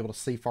 and you'll be able to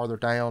see farther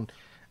down.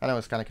 I know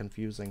it's kind of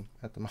confusing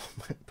at the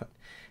moment, but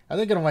I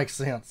think it'll make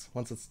sense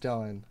once it's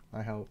done,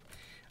 I hope.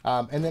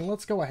 And then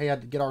let's go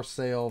ahead and get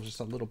ourselves just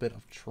a little bit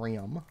of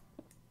trim.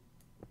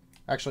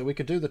 Actually, we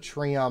could do the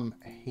trim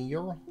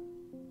here.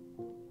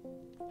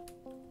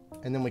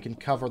 And then we can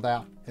cover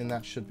that, and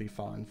that should be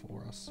fine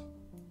for us.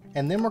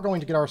 And then we're going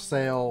to get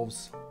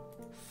ourselves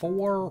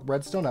 4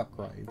 redstone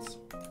upgrades.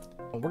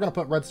 We're going to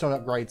put redstone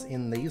upgrades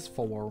in these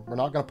 4. We're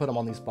not going to put them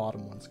on these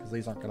bottom ones, because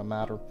these aren't going to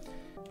matter.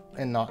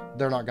 And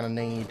they're not going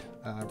to need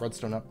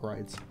redstone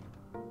upgrades.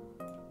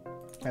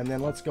 And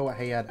then let's go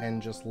ahead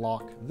and just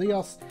lock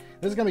this.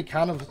 This is going to be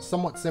kind of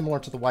somewhat similar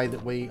to the way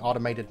that we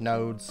automated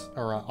nodes,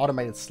 or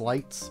automated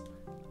slates,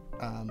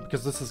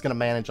 because this is going to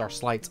manage our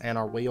slates and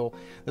our wheel.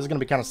 This is going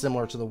to be kind of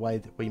similar to the way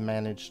that we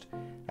managed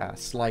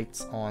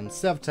slates on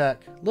SevTech.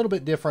 A little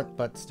bit different,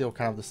 but still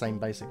kind of the same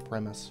basic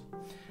premise.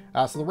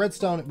 So the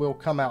redstone will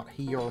come out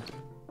here.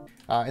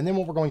 And then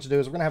what we're going to do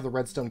is we're going to have the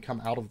redstone come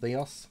out of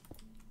this,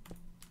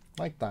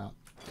 like that.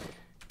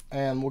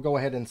 And we'll go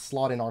ahead and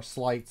slot in our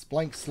slates.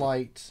 Blank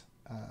slate,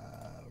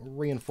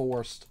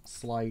 reinforced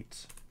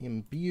slate,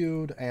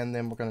 imbued, and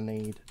then we're going to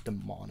need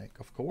demonic,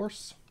 of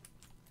course.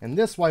 And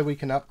this way we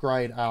can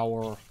upgrade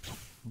our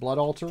blood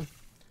altar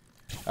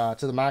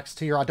to the max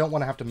tier. I don't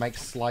want to have to make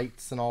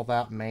slates and all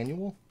that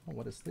manual. Oh,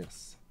 what is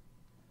this?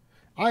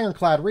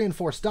 Ironclad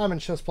reinforced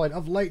diamond chestplate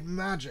of late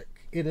magic.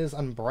 It is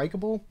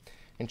unbreakable.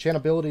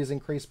 Enchantability is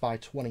increased by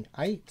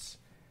 28.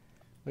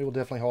 We will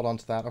definitely hold on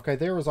to that. Okay,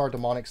 there is our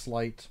demonic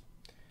slate.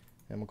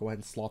 And we'll go ahead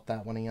and slot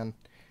that one in.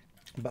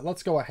 But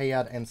let's go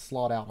ahead and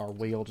slot out our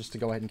wheel just to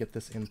go ahead and get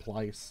this in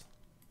place.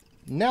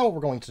 Now what we're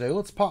going to do,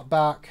 let's pop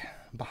back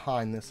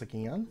behind this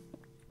again.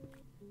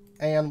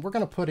 And we're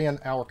going to put in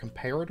our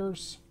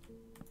comparators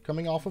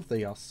coming off of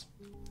this.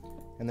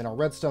 And then our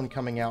redstone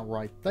coming out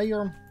right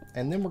there.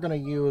 And then we're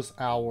going to use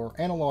our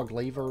analog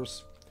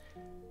levers.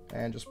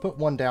 And just put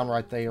one down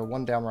right there,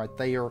 one down right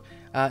there.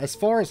 As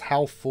far as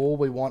how full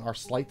we want our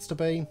slates to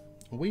be,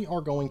 we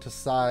are going to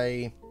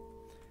say...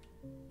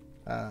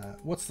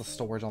 what's the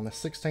storage on this?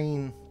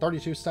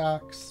 32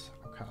 stacks?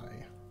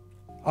 Okay.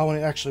 Oh, and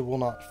it actually will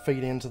not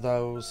feed into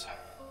those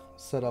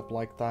set up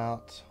like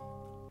that.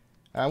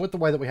 With the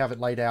way that we have it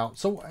laid out.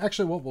 So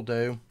actually what we'll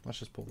do, let's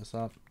just pull this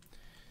up.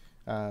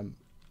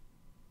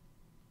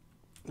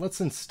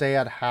 Let's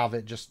instead have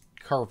it just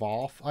curve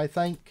off, I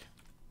think.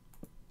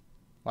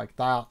 Like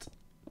that.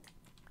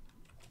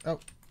 Oh.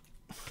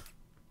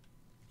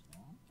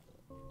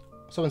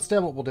 So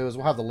instead what we'll do is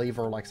we'll have the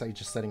lever, like say,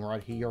 just sitting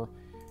right here.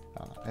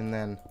 And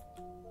then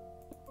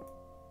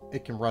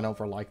it can run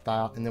over like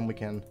that. And then we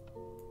can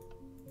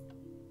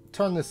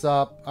turn this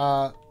up.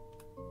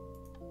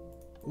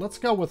 Let's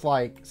go with,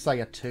 like, say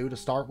a 2 to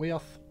start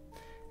with.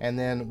 And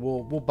then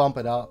we'll bump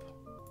it up.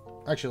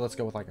 Actually, let's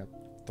go with like a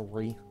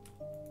 3.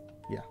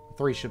 Yeah,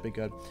 3 should be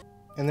good.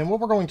 And then what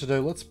we're going to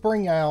do, let's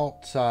bring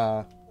out,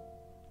 well,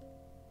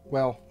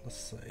 let's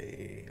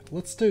see.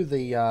 Let's do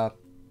the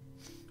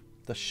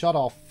shut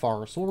off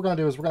first. So what we're going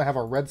to do is we're going to have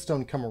our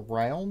redstone come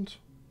around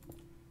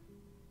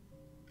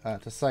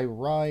to say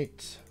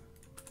right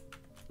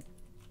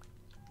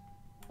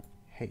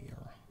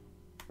here,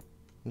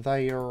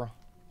 there,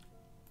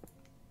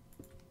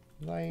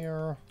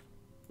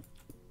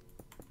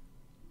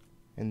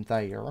 and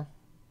there.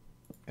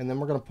 And then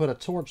we're going to put a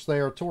torch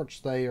there,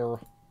 torch there,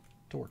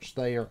 torch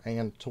there,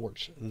 and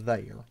torch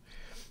there.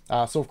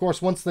 So of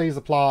course, once these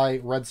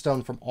apply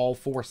redstone from all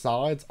 4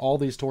 sides, all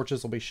these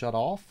torches will be shut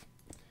off.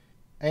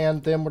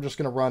 And then we're just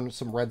going to run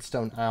some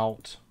redstone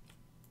out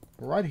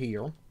right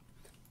here.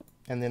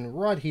 And then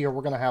right here,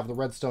 we're going to have the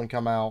redstone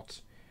come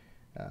out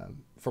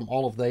from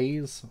all of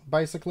these,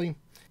 basically.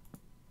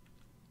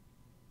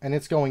 And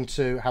it's going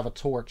to have a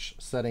torch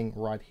setting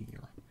right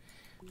here.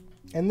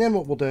 And then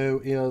what we'll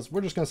do is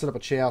we're just going to set up a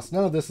chest.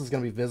 None of this is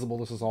going to be visible.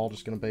 This is all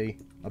just going to be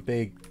a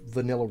big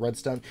vanilla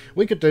redstone.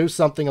 We could do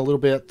something a little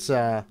bit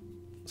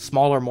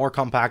smaller, more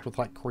compact with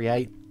like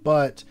create,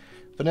 but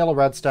vanilla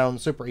redstone,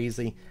 super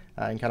easy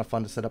and kind of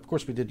fun to set up. Of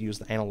course, we did use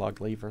the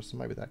analog lever, so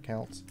maybe that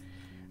counts.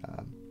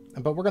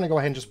 But we're going to go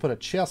ahead and just put a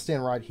chest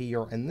in right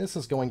here, and this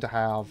is going to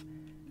have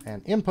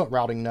an input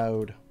routing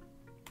node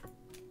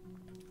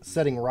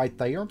setting right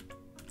there.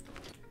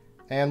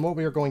 And what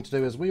we are going to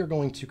do is we are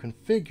going to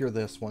configure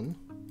this one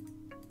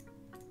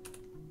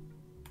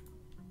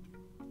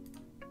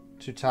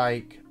to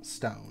take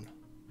stone.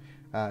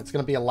 It's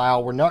going to be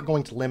allow. We're not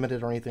going to limit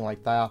it or anything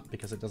like that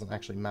because it doesn't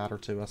actually matter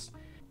to us.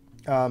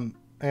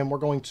 And we're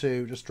going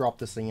to just drop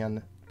this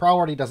in.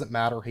 Priority doesn't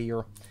matter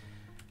here.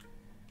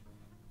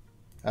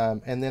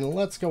 And then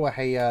let's go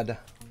ahead,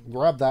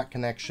 grab that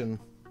connection.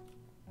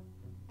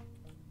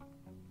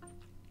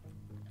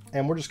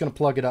 And we're just going to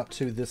plug it up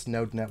to this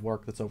node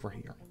network that's over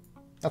here.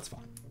 That's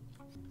fine.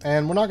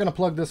 And we're not going to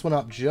plug this one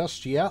up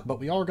just yet, but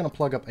we are going to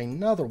plug up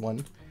another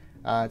one.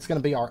 It's going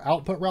to be our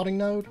output routing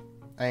node.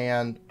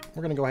 And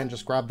we're going to go ahead and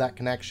just grab that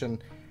connection.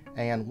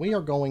 And we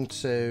are going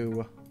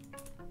to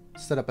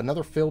set up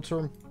another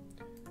filter.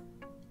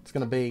 It's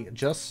going to be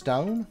just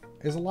stone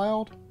is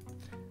allowed.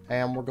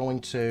 And we're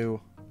going to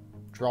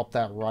drop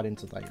that right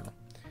into there.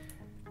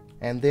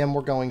 And then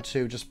we're going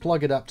to just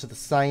plug it up to the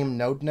same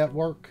node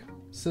network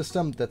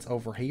system that's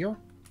over here.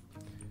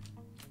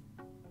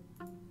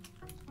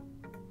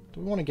 Do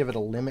we want to give it a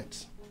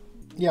limit?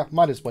 Yeah,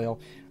 might as well.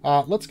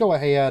 Let's go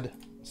ahead,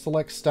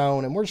 select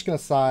stone, and we're just going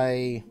to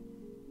say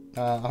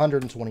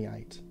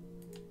 128.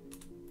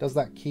 Does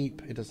that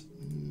keep? It does.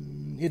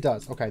 It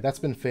does. Okay, that's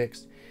been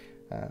fixed.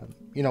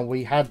 You know,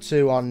 we had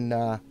to, on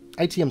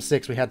ATM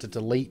 6, we had to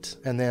delete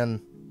and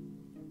then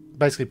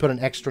basically put an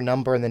extra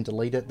number and then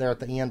delete it there at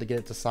the end to get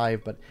it to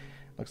save, but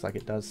looks like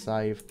it does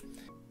save.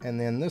 And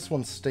then this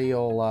one's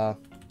still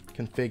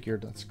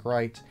configured. That's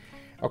great.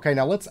 Okay,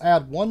 now let's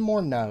add one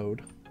more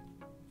node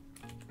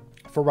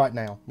for right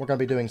now. We're going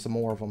to be doing some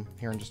more of them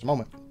here in just a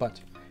moment, but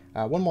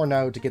one more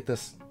node to get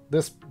this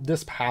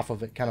half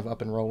of it kind of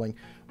up and rolling.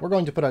 We're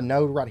going to put a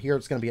node right here.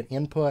 It's going to be an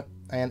input,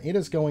 and it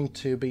is going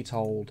to be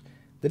told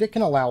that it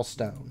can allow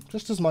stone,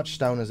 just as much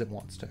stone as it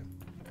wants to.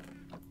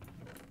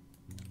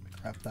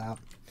 Grab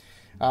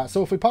that.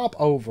 So if we pop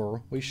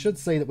over, we should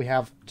see that we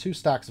have 2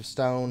 stacks of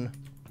stone.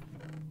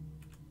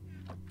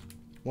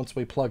 Once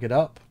we plug it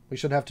up, we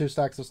should have 2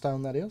 stacks of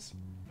stone, that is.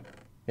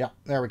 Yeah,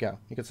 there we go.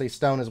 You can see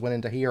stone has went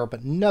into here,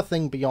 but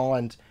nothing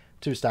beyond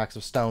 2 stacks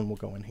of stone will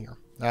go in here.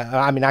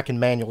 I mean, I can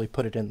manually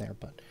put it in there,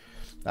 but,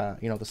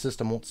 you know, the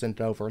system won't send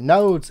it over.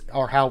 Nodes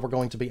are how we're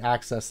going to be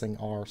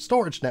accessing our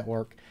storage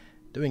network,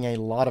 doing a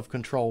lot of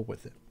control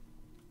with it.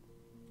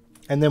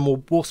 And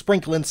then we'll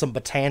sprinkle in some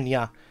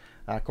Botania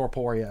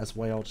Corporea as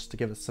well, just to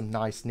give it some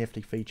nice,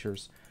 nifty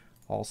features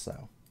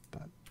also.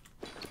 But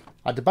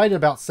I debated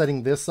about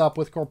setting this up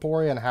with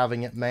Corporea and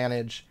having it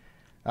manage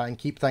and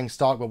keep things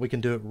stocked, but we can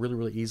do it really,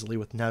 really easily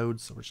with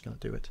nodes, so we're just going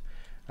to do it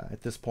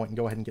at this point and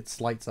go ahead and get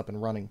Slates up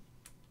and running.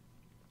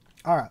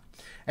 Alright,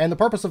 and the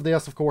purpose of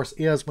this, of course,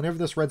 is whenever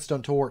this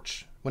redstone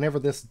torch, whenever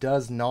this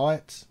does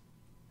not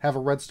have a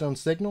redstone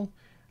signal,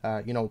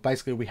 you know,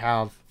 basically we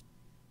have,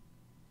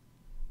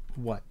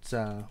 what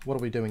are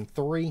we doing,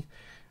 3?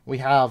 We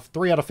have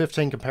 3 out of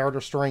 15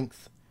 comparator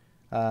strength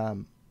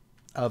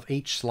of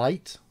each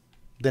slate,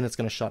 then it's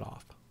going to shut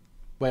off.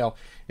 well,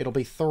 it'll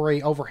be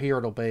 3. Over here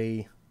it'll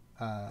be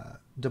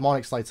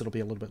demonic slates, it'll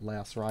be a little bit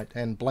less, right?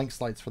 And blank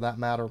slates, for that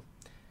matter,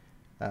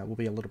 will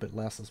be a little bit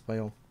less as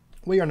well.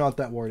 We are not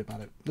that worried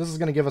about it. This is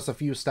going to give us a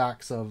few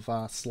stacks of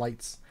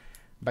slates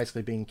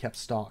basically being kept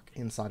stock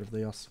inside of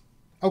this.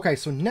 Okay,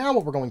 so now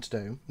what we're going to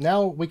do,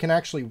 now we can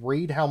actually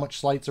read how much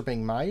slates are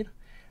being made.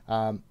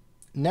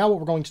 Now what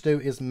we're going to do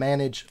is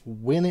manage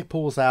when it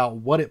pulls out,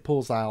 what it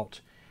pulls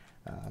out,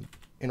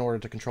 in order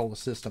to control the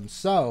system.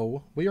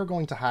 So we are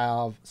going to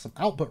have some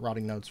output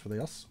routing nodes for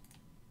this.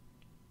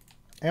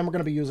 And we're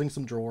going to be using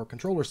some drawer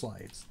controller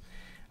slaves.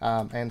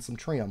 And some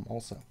trim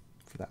also,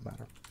 for that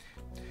matter.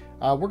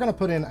 We're going to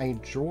put in a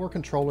drawer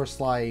controller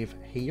slave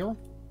here.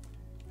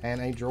 And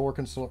a drawer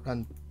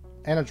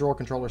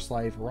controller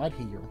slave right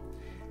here.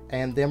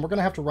 And then we're going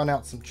to have to run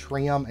out some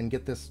trim and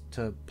get this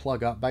to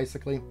plug up,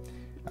 basically.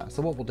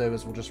 So what we'll do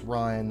is we'll just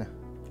run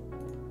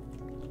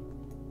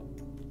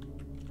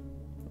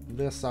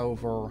this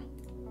over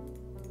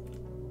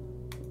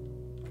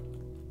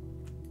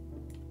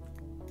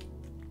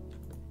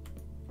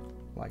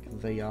like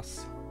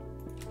this.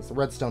 Because the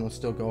redstone will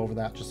still go over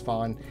that just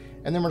fine.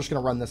 And then we're just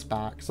going to run this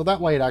back. So that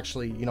way it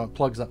actually, you know, it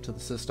plugs up to the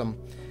system.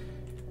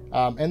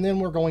 And then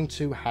we're going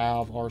to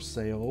have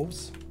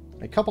ourselves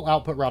a couple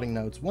output routing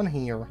nodes. One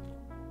here,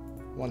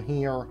 one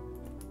here,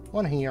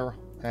 one here,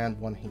 and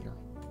one here.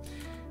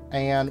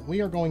 And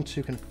we are going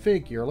to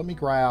configure, let me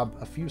grab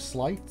a few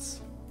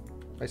slates,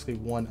 basically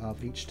one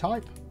of each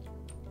type.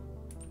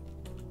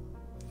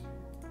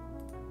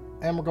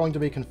 And we're going to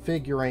be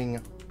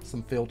configuring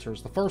some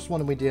filters. The first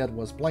one we did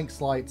was blank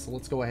slates, so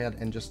let's go ahead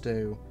and just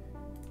do,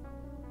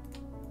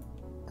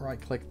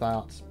 right click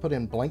that, put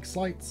in blank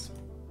slates.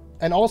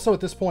 And also at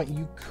this point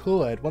you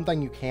could, one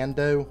thing you can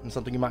do, and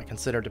something you might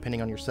consider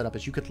depending on your setup,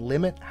 is you could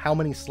limit how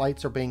many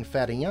slates are being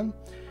fed in.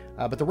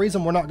 But the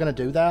reason we're not going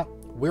to do that,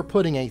 we're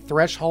putting a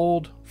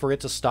threshold for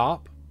it to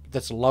stop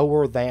that's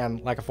lower than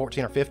like a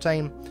 14 or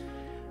 15.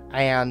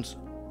 And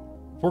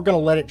we're going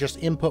to let it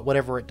just input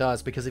whatever it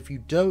does, because if you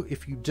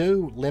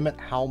do limit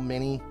how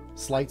many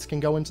slates can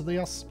go into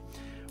this,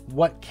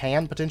 what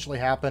can potentially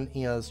happen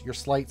is your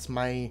slates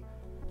may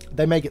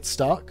get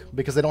stuck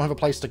because they don't have a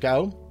place to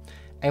go.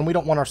 And we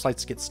don't want our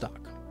slates to get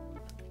stuck.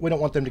 We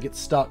don't want them to get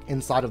stuck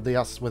inside of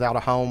this without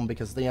a home,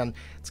 because then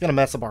it's going to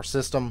mess up our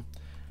system,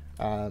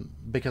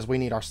 because we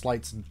need our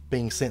slates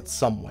being sent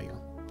somewhere.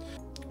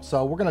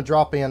 So we're going to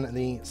drop in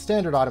the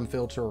standard item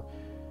filter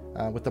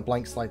with the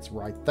blank slates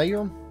right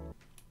there.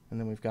 And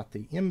then we've got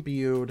the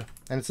imbued.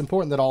 And it's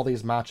important that all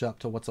these match up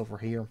to what's over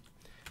here.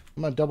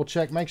 I'm going to double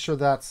check, make sure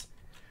that's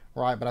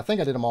right, but I think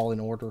I did them all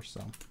in order,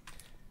 so.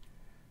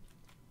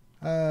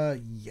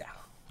 Yeah,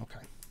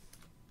 okay.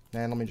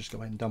 And let me just go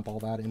ahead and dump all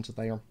that into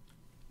there.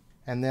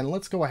 And then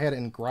let's go ahead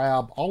and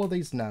grab all of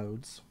these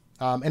nodes.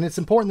 And it's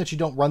important that you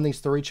don't run these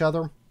through each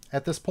other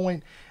at this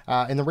point.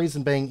 And the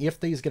reason being, if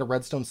these get a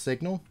redstone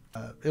signal,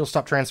 it'll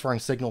stop transferring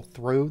signal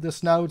through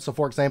this node. So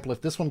for example,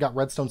 if this one got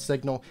redstone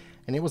signal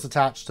and it was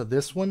attached to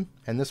this one,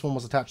 and this one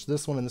was attached to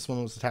this one, and this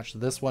one was attached to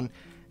this one,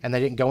 and they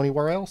didn't go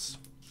anywhere else,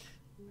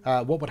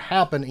 what would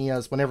happen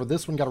is whenever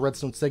this one got a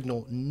redstone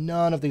signal,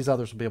 none of these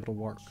others would be able to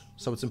work.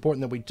 So it's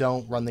important that we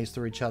don't run these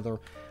through each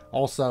other.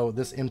 Also,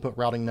 this input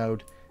routing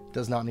node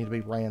does not need to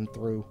be ran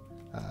through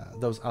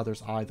those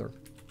others either.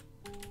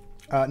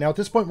 Now at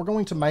this point, we're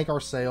going to make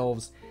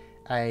ourselves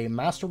a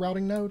master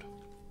routing node.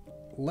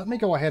 Let me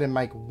go ahead and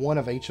make one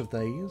of each of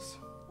these,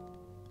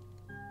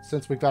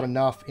 since we've got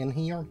enough in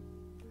here.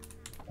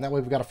 And that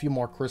way we've got a few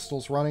more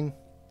crystals running.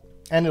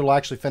 And it'll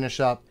actually finish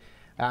up,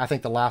 I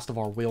think, the last of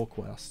our wheel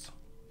quests.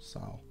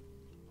 So,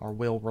 our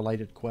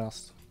wheel-related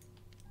quests.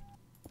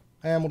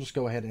 And we'll just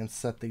go ahead and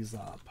set these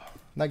up.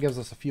 And that gives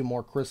us a few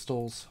more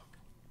crystals.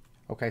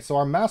 Okay, so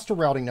our master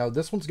routing node,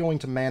 this one's going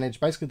to manage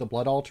basically the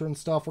blood altar and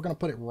stuff. We're going to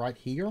put it right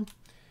here.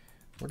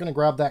 We're going to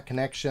grab that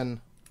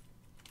connection.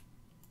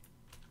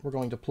 We're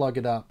going to plug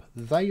it up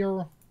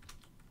there.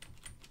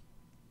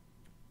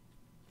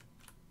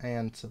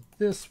 And to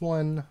this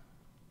one.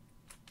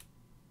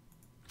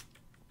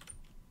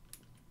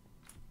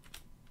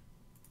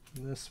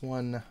 This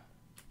one.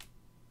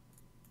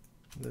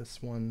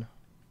 This one.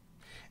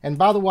 And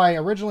by the way,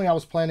 originally I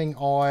was planning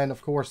on,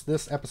 of course,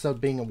 this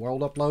episode being a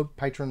world upload,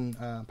 patron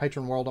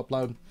world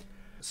upload.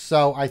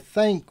 So I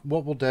think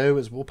what we'll do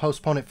is we'll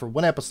postpone it for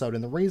one episode.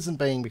 And the reason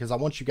being because I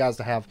want you guys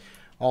to have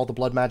all the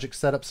blood magic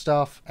setup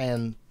stuff.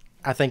 And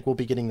I think we'll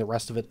be getting the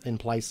rest of it in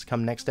place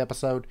come next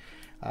episode.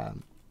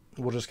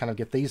 We'll just kind of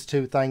get these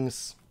two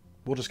things.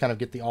 We'll just kind of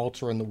get the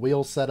altar and the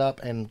wheel set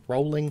up and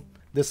rolling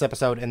this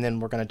episode. And then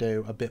we're going to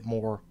do a bit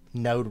more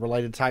node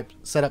related type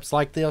setups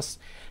like this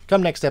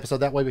come next episode.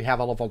 That way we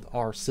have all of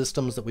our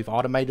systems that we've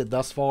automated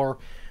thus far.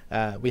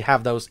 We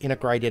have those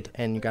integrated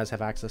and you guys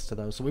have access to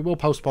those. So we will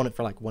postpone it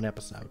for like one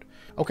episode.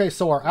 Okay,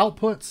 so our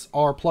outputs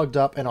are plugged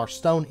up and our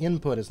stone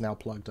input is now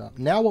plugged up.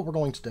 Now what we're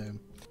going to do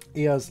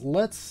is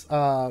let's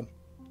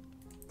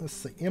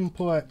see,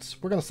 input.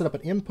 We're going to set up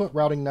an input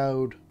routing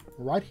node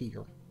right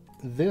here.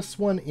 This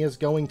one is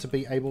going to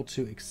be able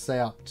to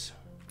accept,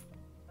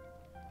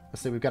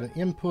 let's see, we've got an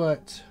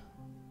input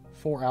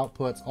 4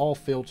 outputs, all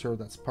filter.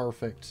 That's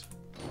perfect.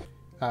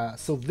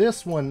 So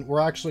this one,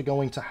 we're actually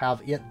going to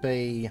have it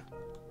be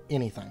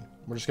anything.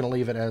 We're just going to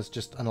leave it as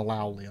just an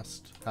allow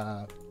list.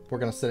 We're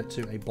going to set it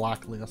to a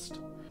blacklist.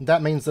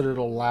 That means that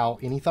it'll allow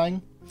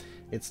anything.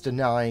 It's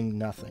denying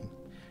nothing.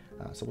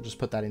 So we'll just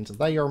put that into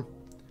there,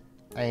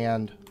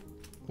 and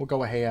we'll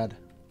go ahead,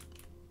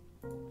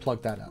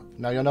 plug that up.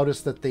 Now you'll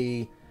notice that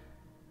the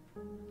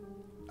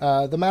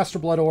Master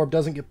Blood Orb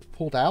doesn't get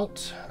pulled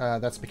out.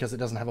 That's because it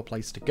doesn't have a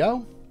place to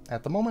go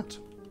at the moment.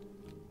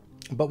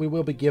 But we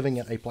will be giving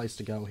it a place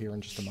to go here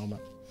in just a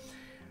moment.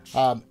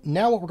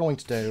 Now what we're going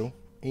to do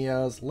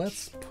is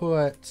let's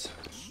put...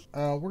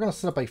 we're going to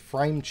set up a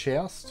frame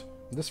chest.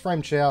 This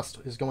frame chest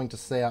is going to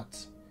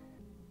set...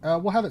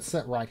 we'll have it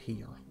set right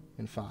here,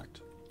 in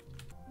fact.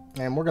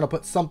 And we're going to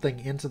put something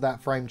into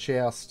that frame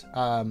chest.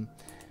 But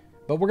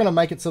we're going to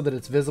make it so that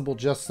it's visible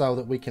just so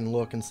that we can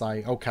look and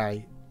say,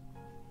 okay,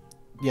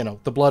 you know,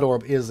 the blood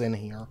orb is in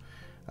here.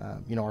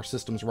 You know, our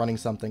system's running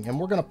something. And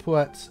we're going to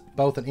put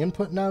both an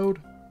input node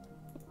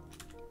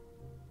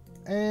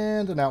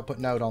and an output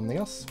node on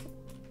this.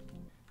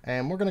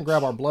 And we're going to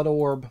grab our blood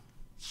orb.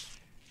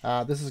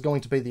 This is going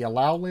to be the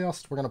allow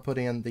list. We're going to put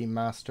in the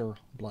master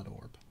blood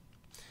orb.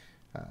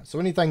 So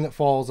anything that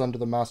falls under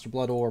the master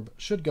blood orb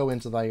should go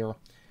into there.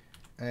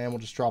 And we'll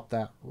just drop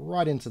that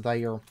right into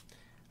there.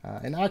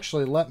 And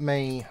actually,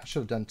 I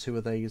should have done 2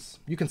 of these.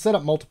 You can set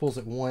up multiples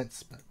at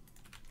once, but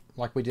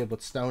like we did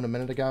with stone a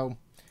minute ago.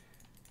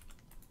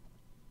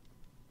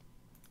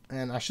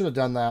 And I should have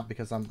done that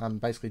because I'm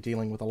basically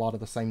dealing with a lot of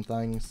the same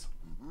things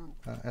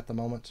at the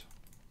moment.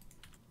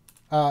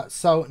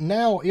 So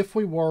now if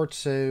we were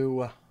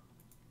to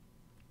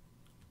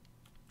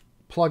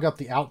plug up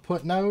the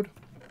output node,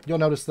 you'll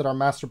notice that our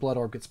master blood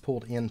orb gets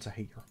pulled into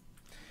here.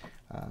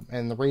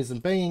 And the reason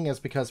being is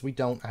because we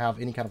don't have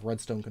any kind of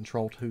redstone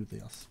control to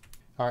this.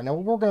 Alright, now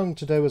what we're going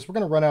to do is we're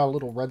going to run out a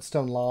little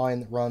redstone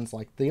line that runs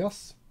like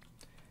this.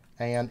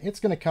 And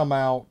it's going to come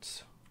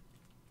out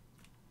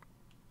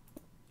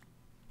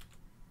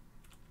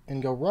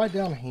and go right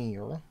down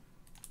here.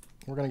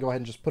 We're going to go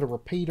ahead and just put a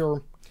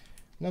repeater.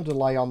 No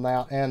delay on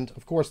that. And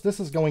of course this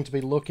is going to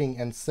be looking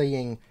and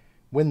seeing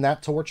when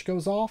that torch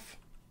goes off.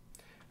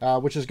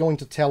 Which is going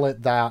to tell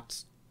it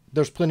that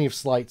there's plenty of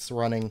slates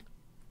running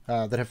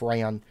that have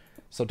ran,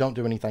 so don't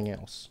do anything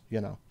else, you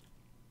know.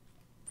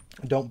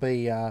 Don't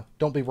be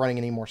running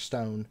any more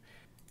stone.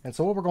 And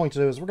so what we're going to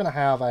do is we're going to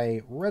have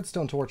a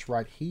redstone torch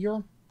right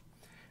here.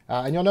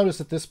 And you'll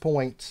notice at this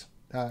point,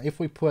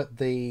 if we put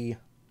the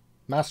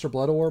master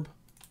blood orb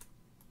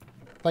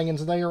thing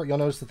into there, you'll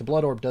notice that the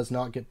blood orb does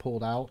not get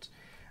pulled out.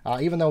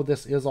 Even though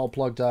this is all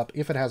plugged up,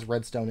 if it has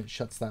redstone, it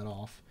shuts that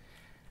off.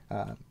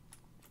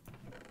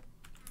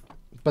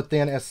 But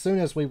then as soon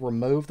as we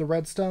remove the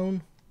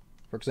redstone,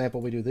 for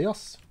example, we do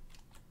this,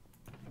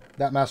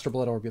 that master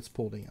blood orb gets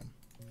pulled in.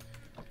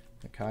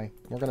 Okay,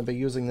 we're going to be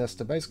using this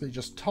to basically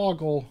just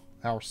toggle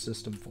our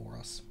system for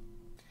us.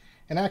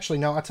 And actually,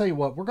 no, I tell you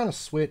what, we're going to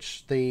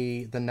switch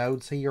the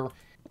nodes here.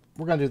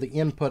 We're going to do the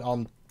input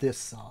on this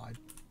side,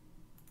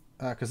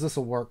 because this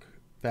will work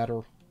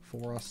better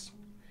for us.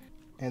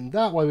 And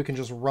that way we can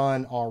just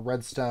run our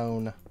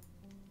redstone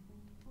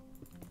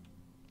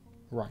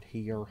right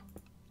here,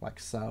 like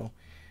so.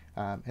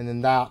 And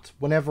then that,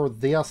 whenever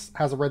this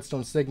has a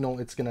redstone signal,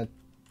 it's going to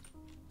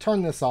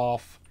turn this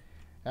off,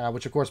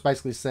 which of course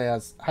basically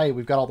says, hey,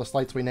 we've got all the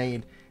slates we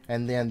need,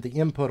 and then the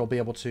input will be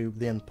able to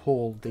then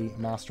pull the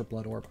master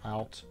blood orb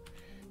out.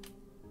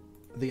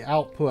 The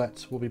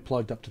output will be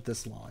plugged up to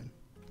this line.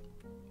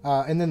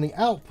 And then the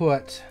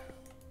output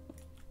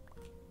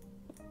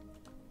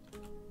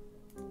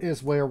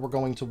is where we're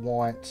going to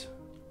want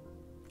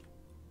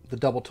the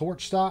double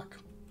torch stack,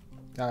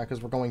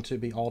 because we're going to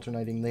be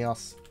alternating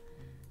this.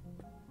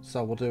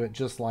 So we'll do it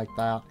just like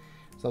that.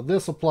 So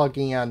this will plug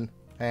in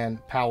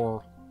and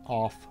power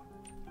off.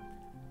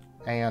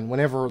 And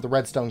whenever the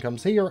redstone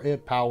comes here,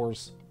 it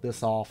powers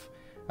this off.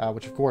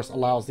 Which of course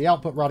allows the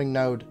output routing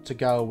node to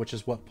go, which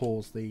is what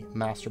pulls the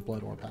master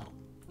blood orb out.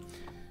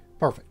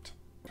 Perfect.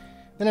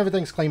 Then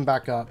everything's cleaned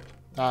back up.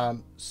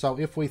 So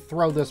if we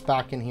throw this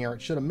back in here,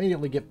 it should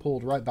immediately get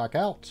pulled right back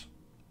out.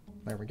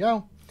 There we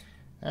go.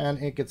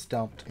 And it gets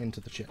dumped into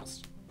the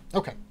chest.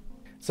 Okay.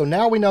 So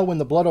now we know when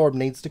the blood orb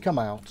needs to come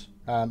out.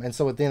 And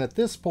so then at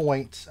this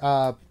point,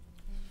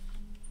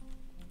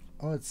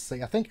 let's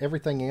see, I think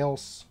everything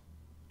else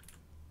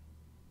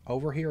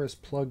over here is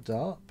plugged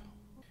up.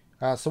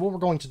 So what we're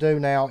going to do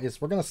now is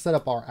we're going to set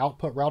up our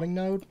output routing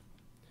node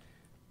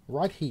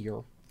right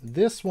here.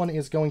 This one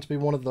is going to be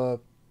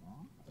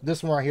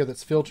this one right here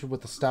that's filtered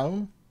with the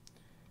stone.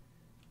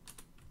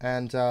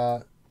 And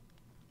yeah,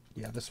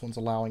 this one's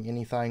allowing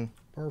anything.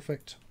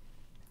 Perfect.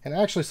 And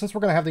actually, since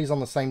we're going to have these on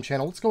the same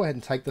channel, let's go ahead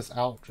and take this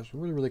out just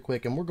really, really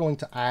quick. And we're going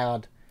to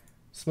add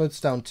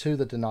smoothstone to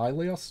the deny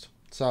list.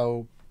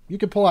 So you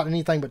can pull out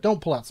anything, but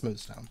don't pull out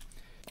smoothstone.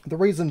 The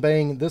reason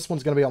being, this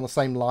one's going to be on the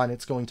same line.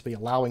 It's going to be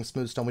allowing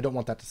smoothstone. We don't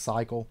want that to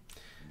cycle.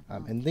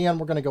 And then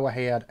we're going to go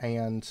ahead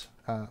and,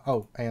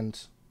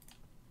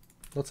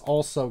 let's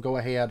also go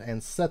ahead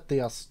and set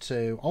this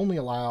to only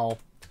allow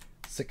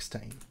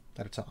 16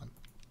 at a time.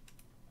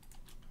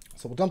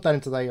 So we'll dump that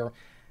into there,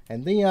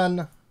 and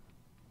then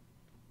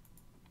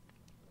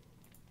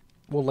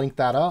we'll link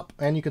that up,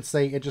 and you can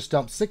see it just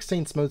dumped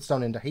 16 smooth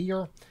stone into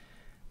here.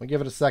 We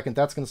give it a second,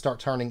 that's going to start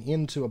turning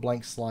into a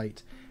blank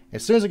slate.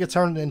 As soon as it gets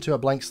turned into a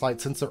blank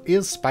slate, since there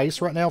is space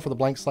right now for the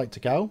blank slate to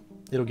go,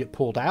 it'll get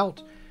pulled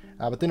out.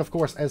 But then, of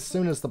course, as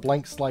soon as the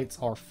blank slates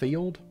are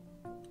filled,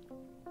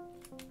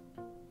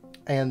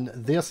 and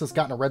this has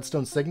gotten a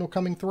redstone signal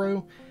coming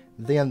through,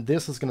 then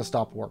this is going to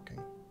stop working.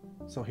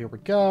 So here we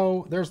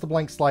go. There's the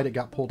blank slate. It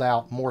got pulled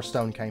out. More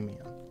stone came in.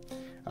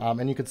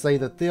 And you can see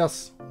that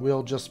this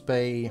will just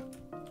be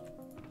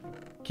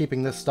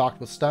keeping this stocked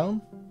with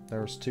stone.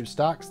 There's 2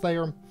 stacks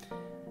there. I'm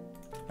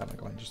going to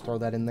go ahead and just throw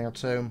that in there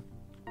too.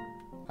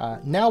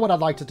 Now what I'd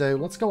like to do,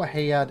 let's go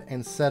ahead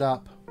and set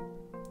up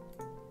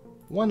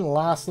one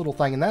last little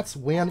thing, and that's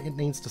when it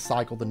needs to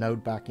cycle the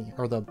node back in,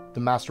 or the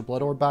Master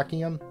Blood Orb back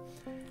in.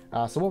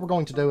 So what we're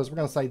going to do is we're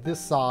going to say this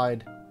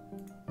side,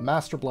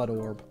 Master Blood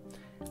Orb,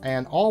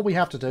 and all we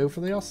have to do for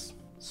this,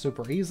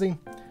 super easy,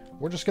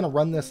 we're just going to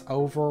run this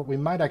over. We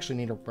might actually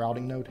need a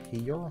routing node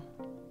here.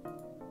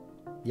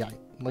 Yeah,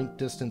 link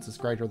distance is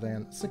greater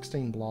than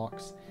 16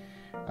 blocks.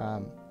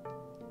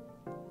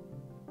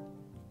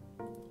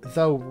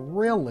 Though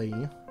really,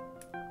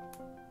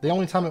 the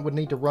only time it would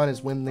need to run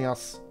is when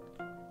this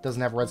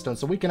doesn't have redstone.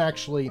 So we can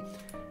actually,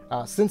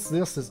 since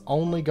this is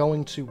only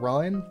going to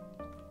run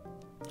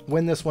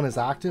when this one is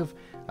active,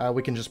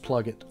 we can just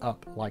plug it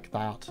up like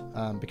that.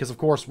 Because of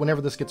course,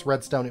 whenever this gets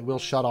redstone, it will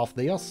shut off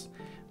this,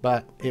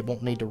 but it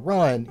won't need to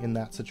run in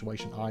that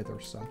situation either.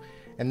 So,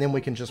 and then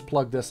we can just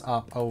plug this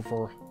up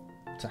over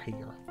to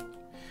here.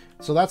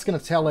 So that's going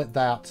to tell it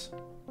that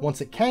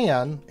once it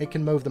can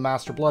move the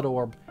Master Blood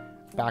Orb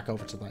back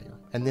over to there.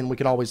 And then we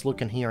can always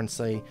look in here and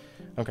see,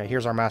 okay,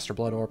 here's our Master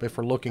Blood Orb if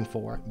we're looking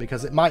for it.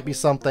 Because it might be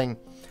something,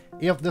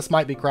 if this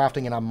might be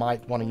crafting and I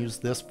might want to use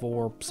this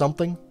for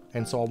something,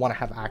 and so I want to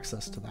have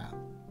access to that.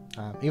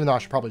 Even though I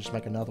should probably just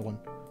make another one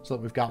so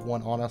that we've got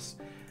one on us.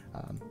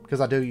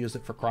 Because I do use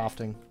it for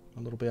crafting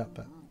a little bit.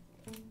 But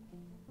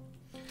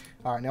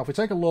alright, now if we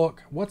take a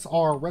look, what's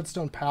our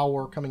redstone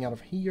power coming out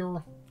of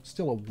here?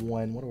 Still a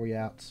 1. What are we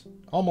at?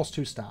 Almost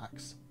 2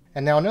 stacks.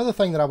 And now another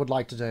thing that I would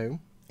like to do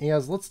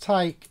is let's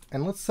take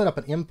and let's set up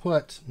an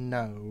input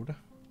node.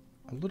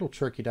 A little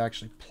tricky to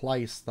actually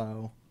place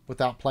though,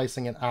 without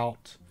placing it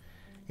out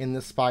in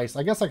this space.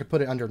 I guess I could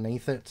put it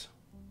underneath it.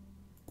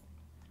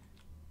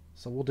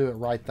 So we'll do it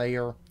right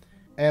there.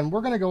 And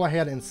we're going to go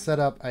ahead and set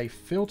up a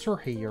filter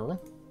here.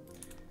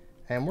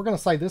 And we're going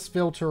to say this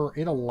filter,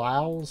 it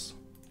allows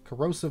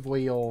corrosive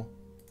wheel,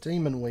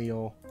 demon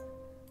wheel,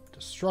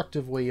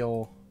 destructive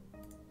wheel,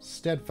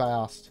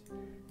 steadfast,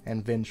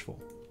 and vengeful.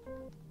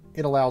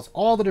 It allows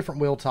all the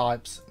different wheel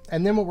types.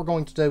 And then what we're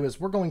going to do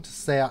is we're going to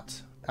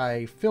set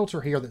a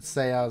filter here that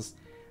says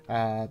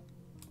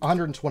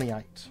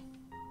 128.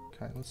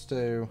 Okay, let's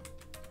do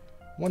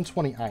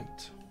 128.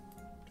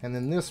 And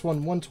then this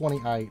one,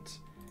 128.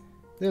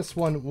 This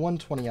one,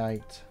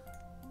 128.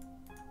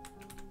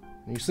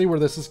 And you see where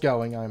this is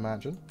going, I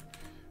imagine.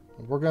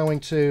 We're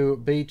going to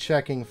be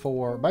checking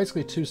for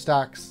basically 2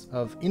 stacks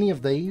of any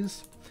of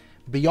these.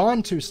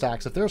 Beyond 2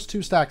 stacks, if there's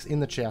 2 stacks in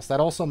the chest, that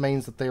also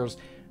means that there's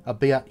a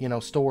bit, you know,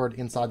 stored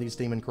inside these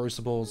demon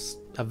crucibles,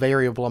 a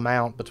variable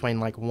amount between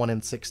like 1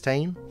 and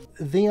 16.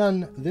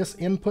 Then this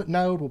input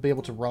node will be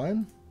able to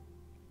run.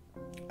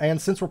 And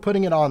since we're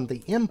putting it on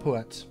the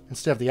input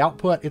instead of the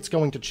output, it's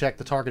going to check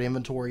the target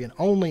inventory and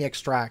only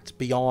extract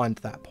beyond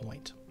that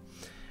point.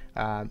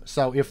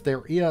 So if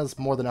there is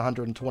more than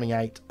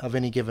 128 of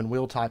any given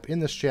wheel type in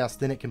this chest,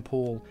 then it can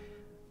pull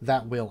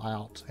that wheel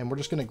out. And we're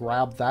just going to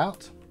grab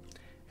that,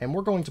 and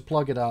we're going to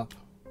plug it up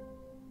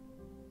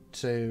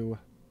to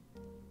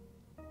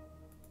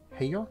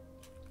here.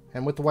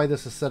 And with the way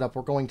this is set up,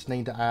 we're going to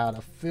need to add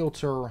a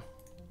filter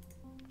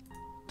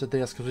to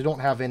this because we don't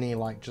have any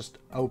like just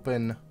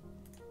open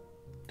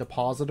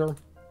depositor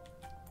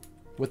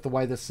with the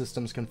way this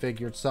system's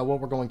configured. So what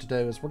we're going to do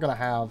is we're going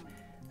to have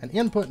an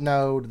input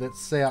node that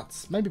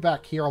sets maybe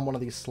back here on one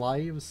of these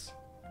slaves.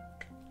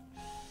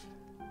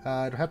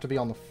 It'll have to be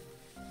on the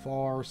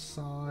far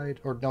side,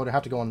 or no, it'll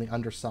have to go on the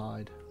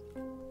underside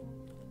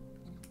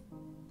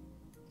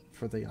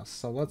for this.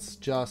 So let's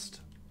just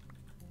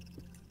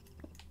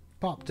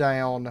pop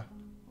down.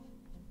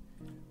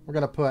 We're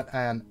going to put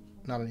an,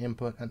 not an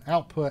input, an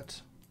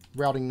output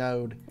routing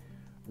node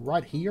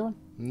right here.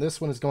 And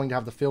this one is going to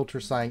have the filter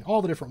saying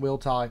all the different wheel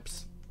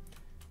types.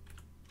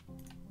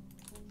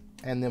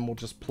 And then we'll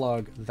just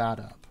plug that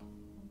up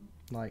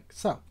like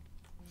so.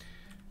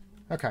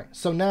 Okay,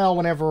 so now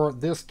whenever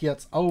this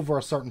gets over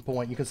a certain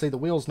point, you can see the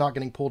wheel's not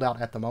getting pulled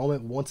out at the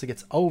moment. Once it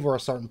gets over a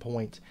certain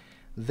point,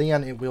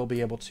 then it will be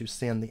able to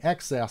send the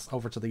excess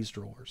over to these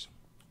drawers.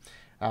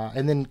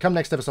 And then come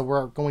next episode,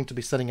 we're going to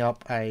be setting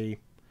up a...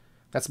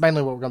 That's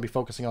mainly what we're going to be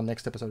focusing on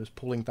next episode, is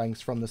pulling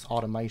things from this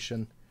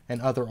automation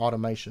and other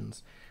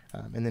automations,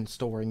 and then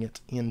storing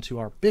it into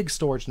our big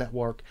storage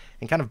network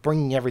and kind of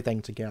bringing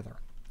everything together.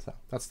 So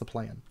that's the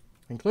plan.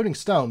 Including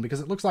stone, because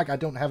it looks like I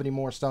don't have any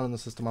more stone in the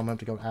system. I'm going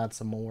to have to go add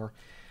some more.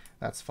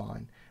 That's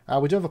fine.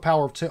 We do have a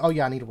power of 2. Oh,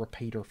 yeah, I need a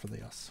repeater for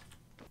this.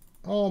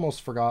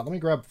 Almost forgot. Let me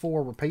grab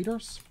 4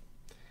 repeaters.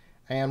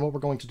 And what we're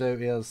going to do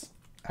is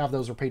have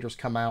those repeaters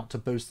come out to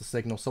boost the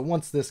signal. So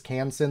once this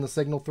can send the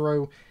signal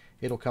through,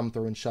 it'll come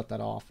through and shut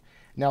that off.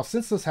 Now,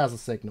 since this has a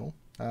signal,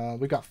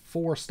 we've got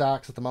 4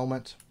 stacks at the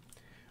moment.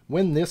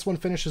 When this one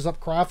finishes up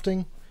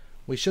crafting,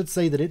 we should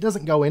see that it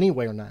doesn't go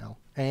anywhere now.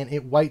 And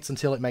it waits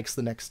until it makes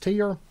the next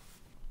tier.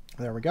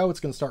 There we go. It's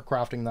going to start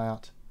crafting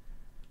that.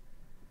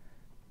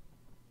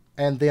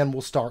 And then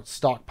we'll start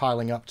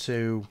stockpiling up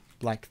to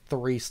like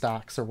 3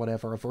 stacks or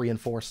whatever of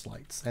reinforced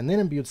slates. And then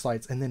imbued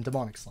slates, and then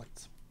demonic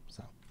slates.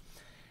 So,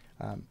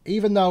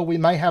 even though we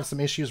may have some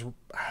issues...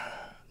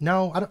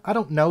 No, I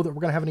don't know that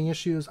we're going to have any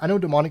issues. I know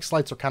demonic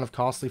slates are kind of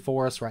costly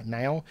for us right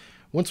now.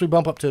 Once we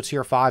bump up to a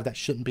tier 5, that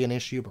shouldn't be an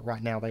issue. But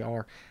right now they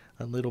are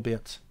a little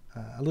bit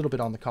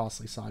on the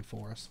costly side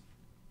for us.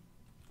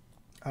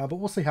 But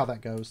we'll see how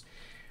that goes.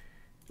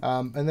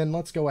 And then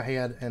let's go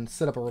ahead and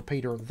set up a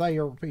repeater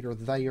there, repeater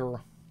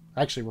there.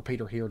 Actually,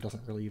 repeater here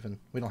doesn't really even...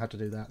 We don't have to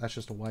do that. That's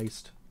just a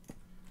waste.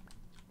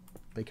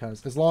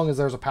 Because as long as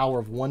there's a power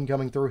of 1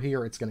 coming through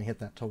here, it's going to hit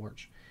that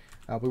torch.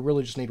 We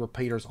really just need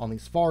repeaters on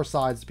these far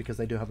sides because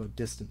they do have a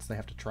distance they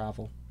have to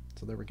travel.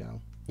 So there we go.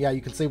 Yeah,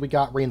 you can see we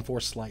got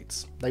reinforced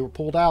slates. They were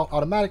pulled out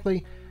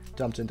automatically,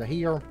 dumped into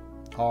here.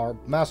 Our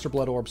Master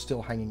Blood Orb's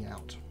still hanging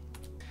out.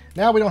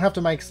 Now we don't have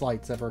to make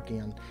slates ever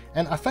again.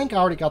 And I think I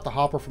already got the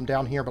hopper from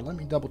down here, but let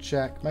me double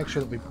check. Make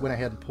sure that we went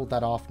ahead and pulled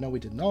that off. No, we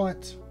did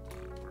not.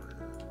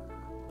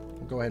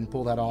 We'll go ahead and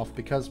pull that off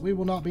because we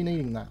will not be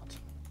needing that.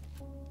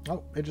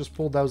 Oh, it just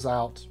pulled those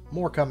out.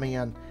 More coming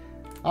in.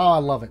 Oh, I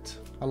love it.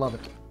 I love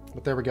it.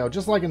 But there we go.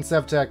 Just like in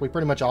SevTech, we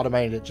pretty much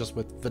automated it just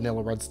with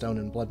vanilla redstone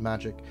and blood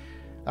magic.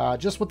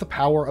 Just with the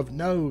power of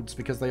nodes,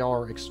 because they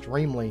are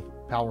extremely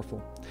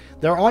powerful.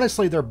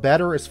 They're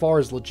better as far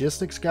as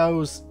logistics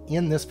goes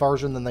in this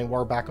version than they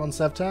were back on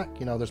SevTech.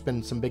 You know, there's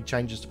been some big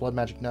changes to blood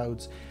magic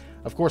nodes.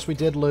 Of course, we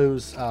did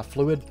lose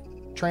fluid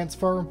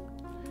transfer,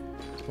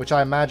 which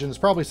I imagine is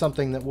probably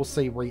something that we'll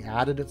see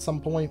re-added at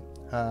some point.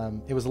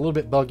 It was a little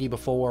bit buggy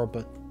before,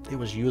 but it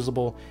was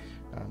usable.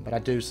 But I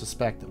do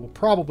suspect that we'll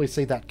probably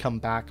see that come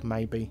back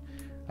maybe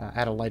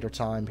at a later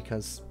time,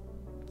 because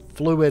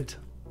fluid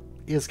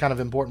is kind of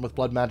important with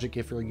blood magic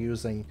if you're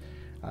using,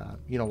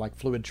 you know, like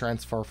fluid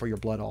transfer for your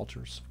blood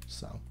altars.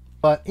 So,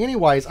 but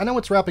anyways, I know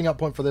it's wrapping up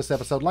point for this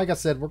episode. Like I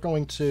said, we're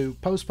going to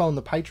postpone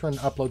the Patreon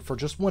upload for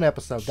just 1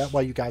 episode. That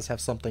way you guys have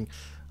something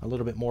a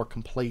little bit more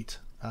complete.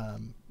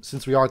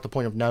 Since we are at the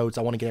point of nodes,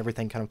 I want to get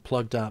everything kind of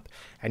plugged up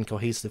and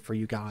cohesive for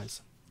you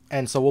guys.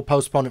 And so we'll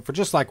postpone it for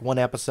just like 1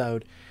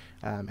 episode.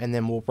 And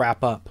then we'll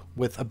wrap up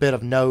with a bit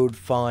of node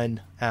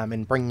fun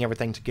and bringing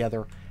everything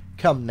together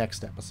come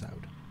next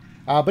episode.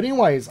 But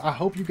anyways, I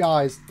hope you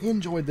guys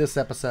enjoyed this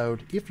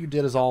episode. If you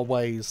did, as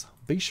always,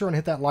 be sure and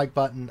hit that like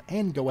button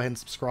and go ahead and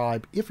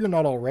subscribe if you're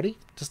not already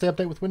to stay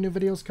updated with when new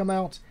videos come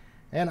out.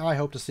 And I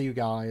hope to see you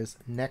guys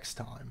next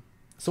time.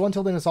 So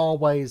until then, as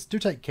always, do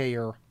take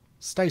care,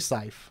 stay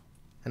safe,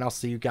 and I'll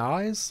see you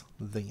guys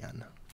then.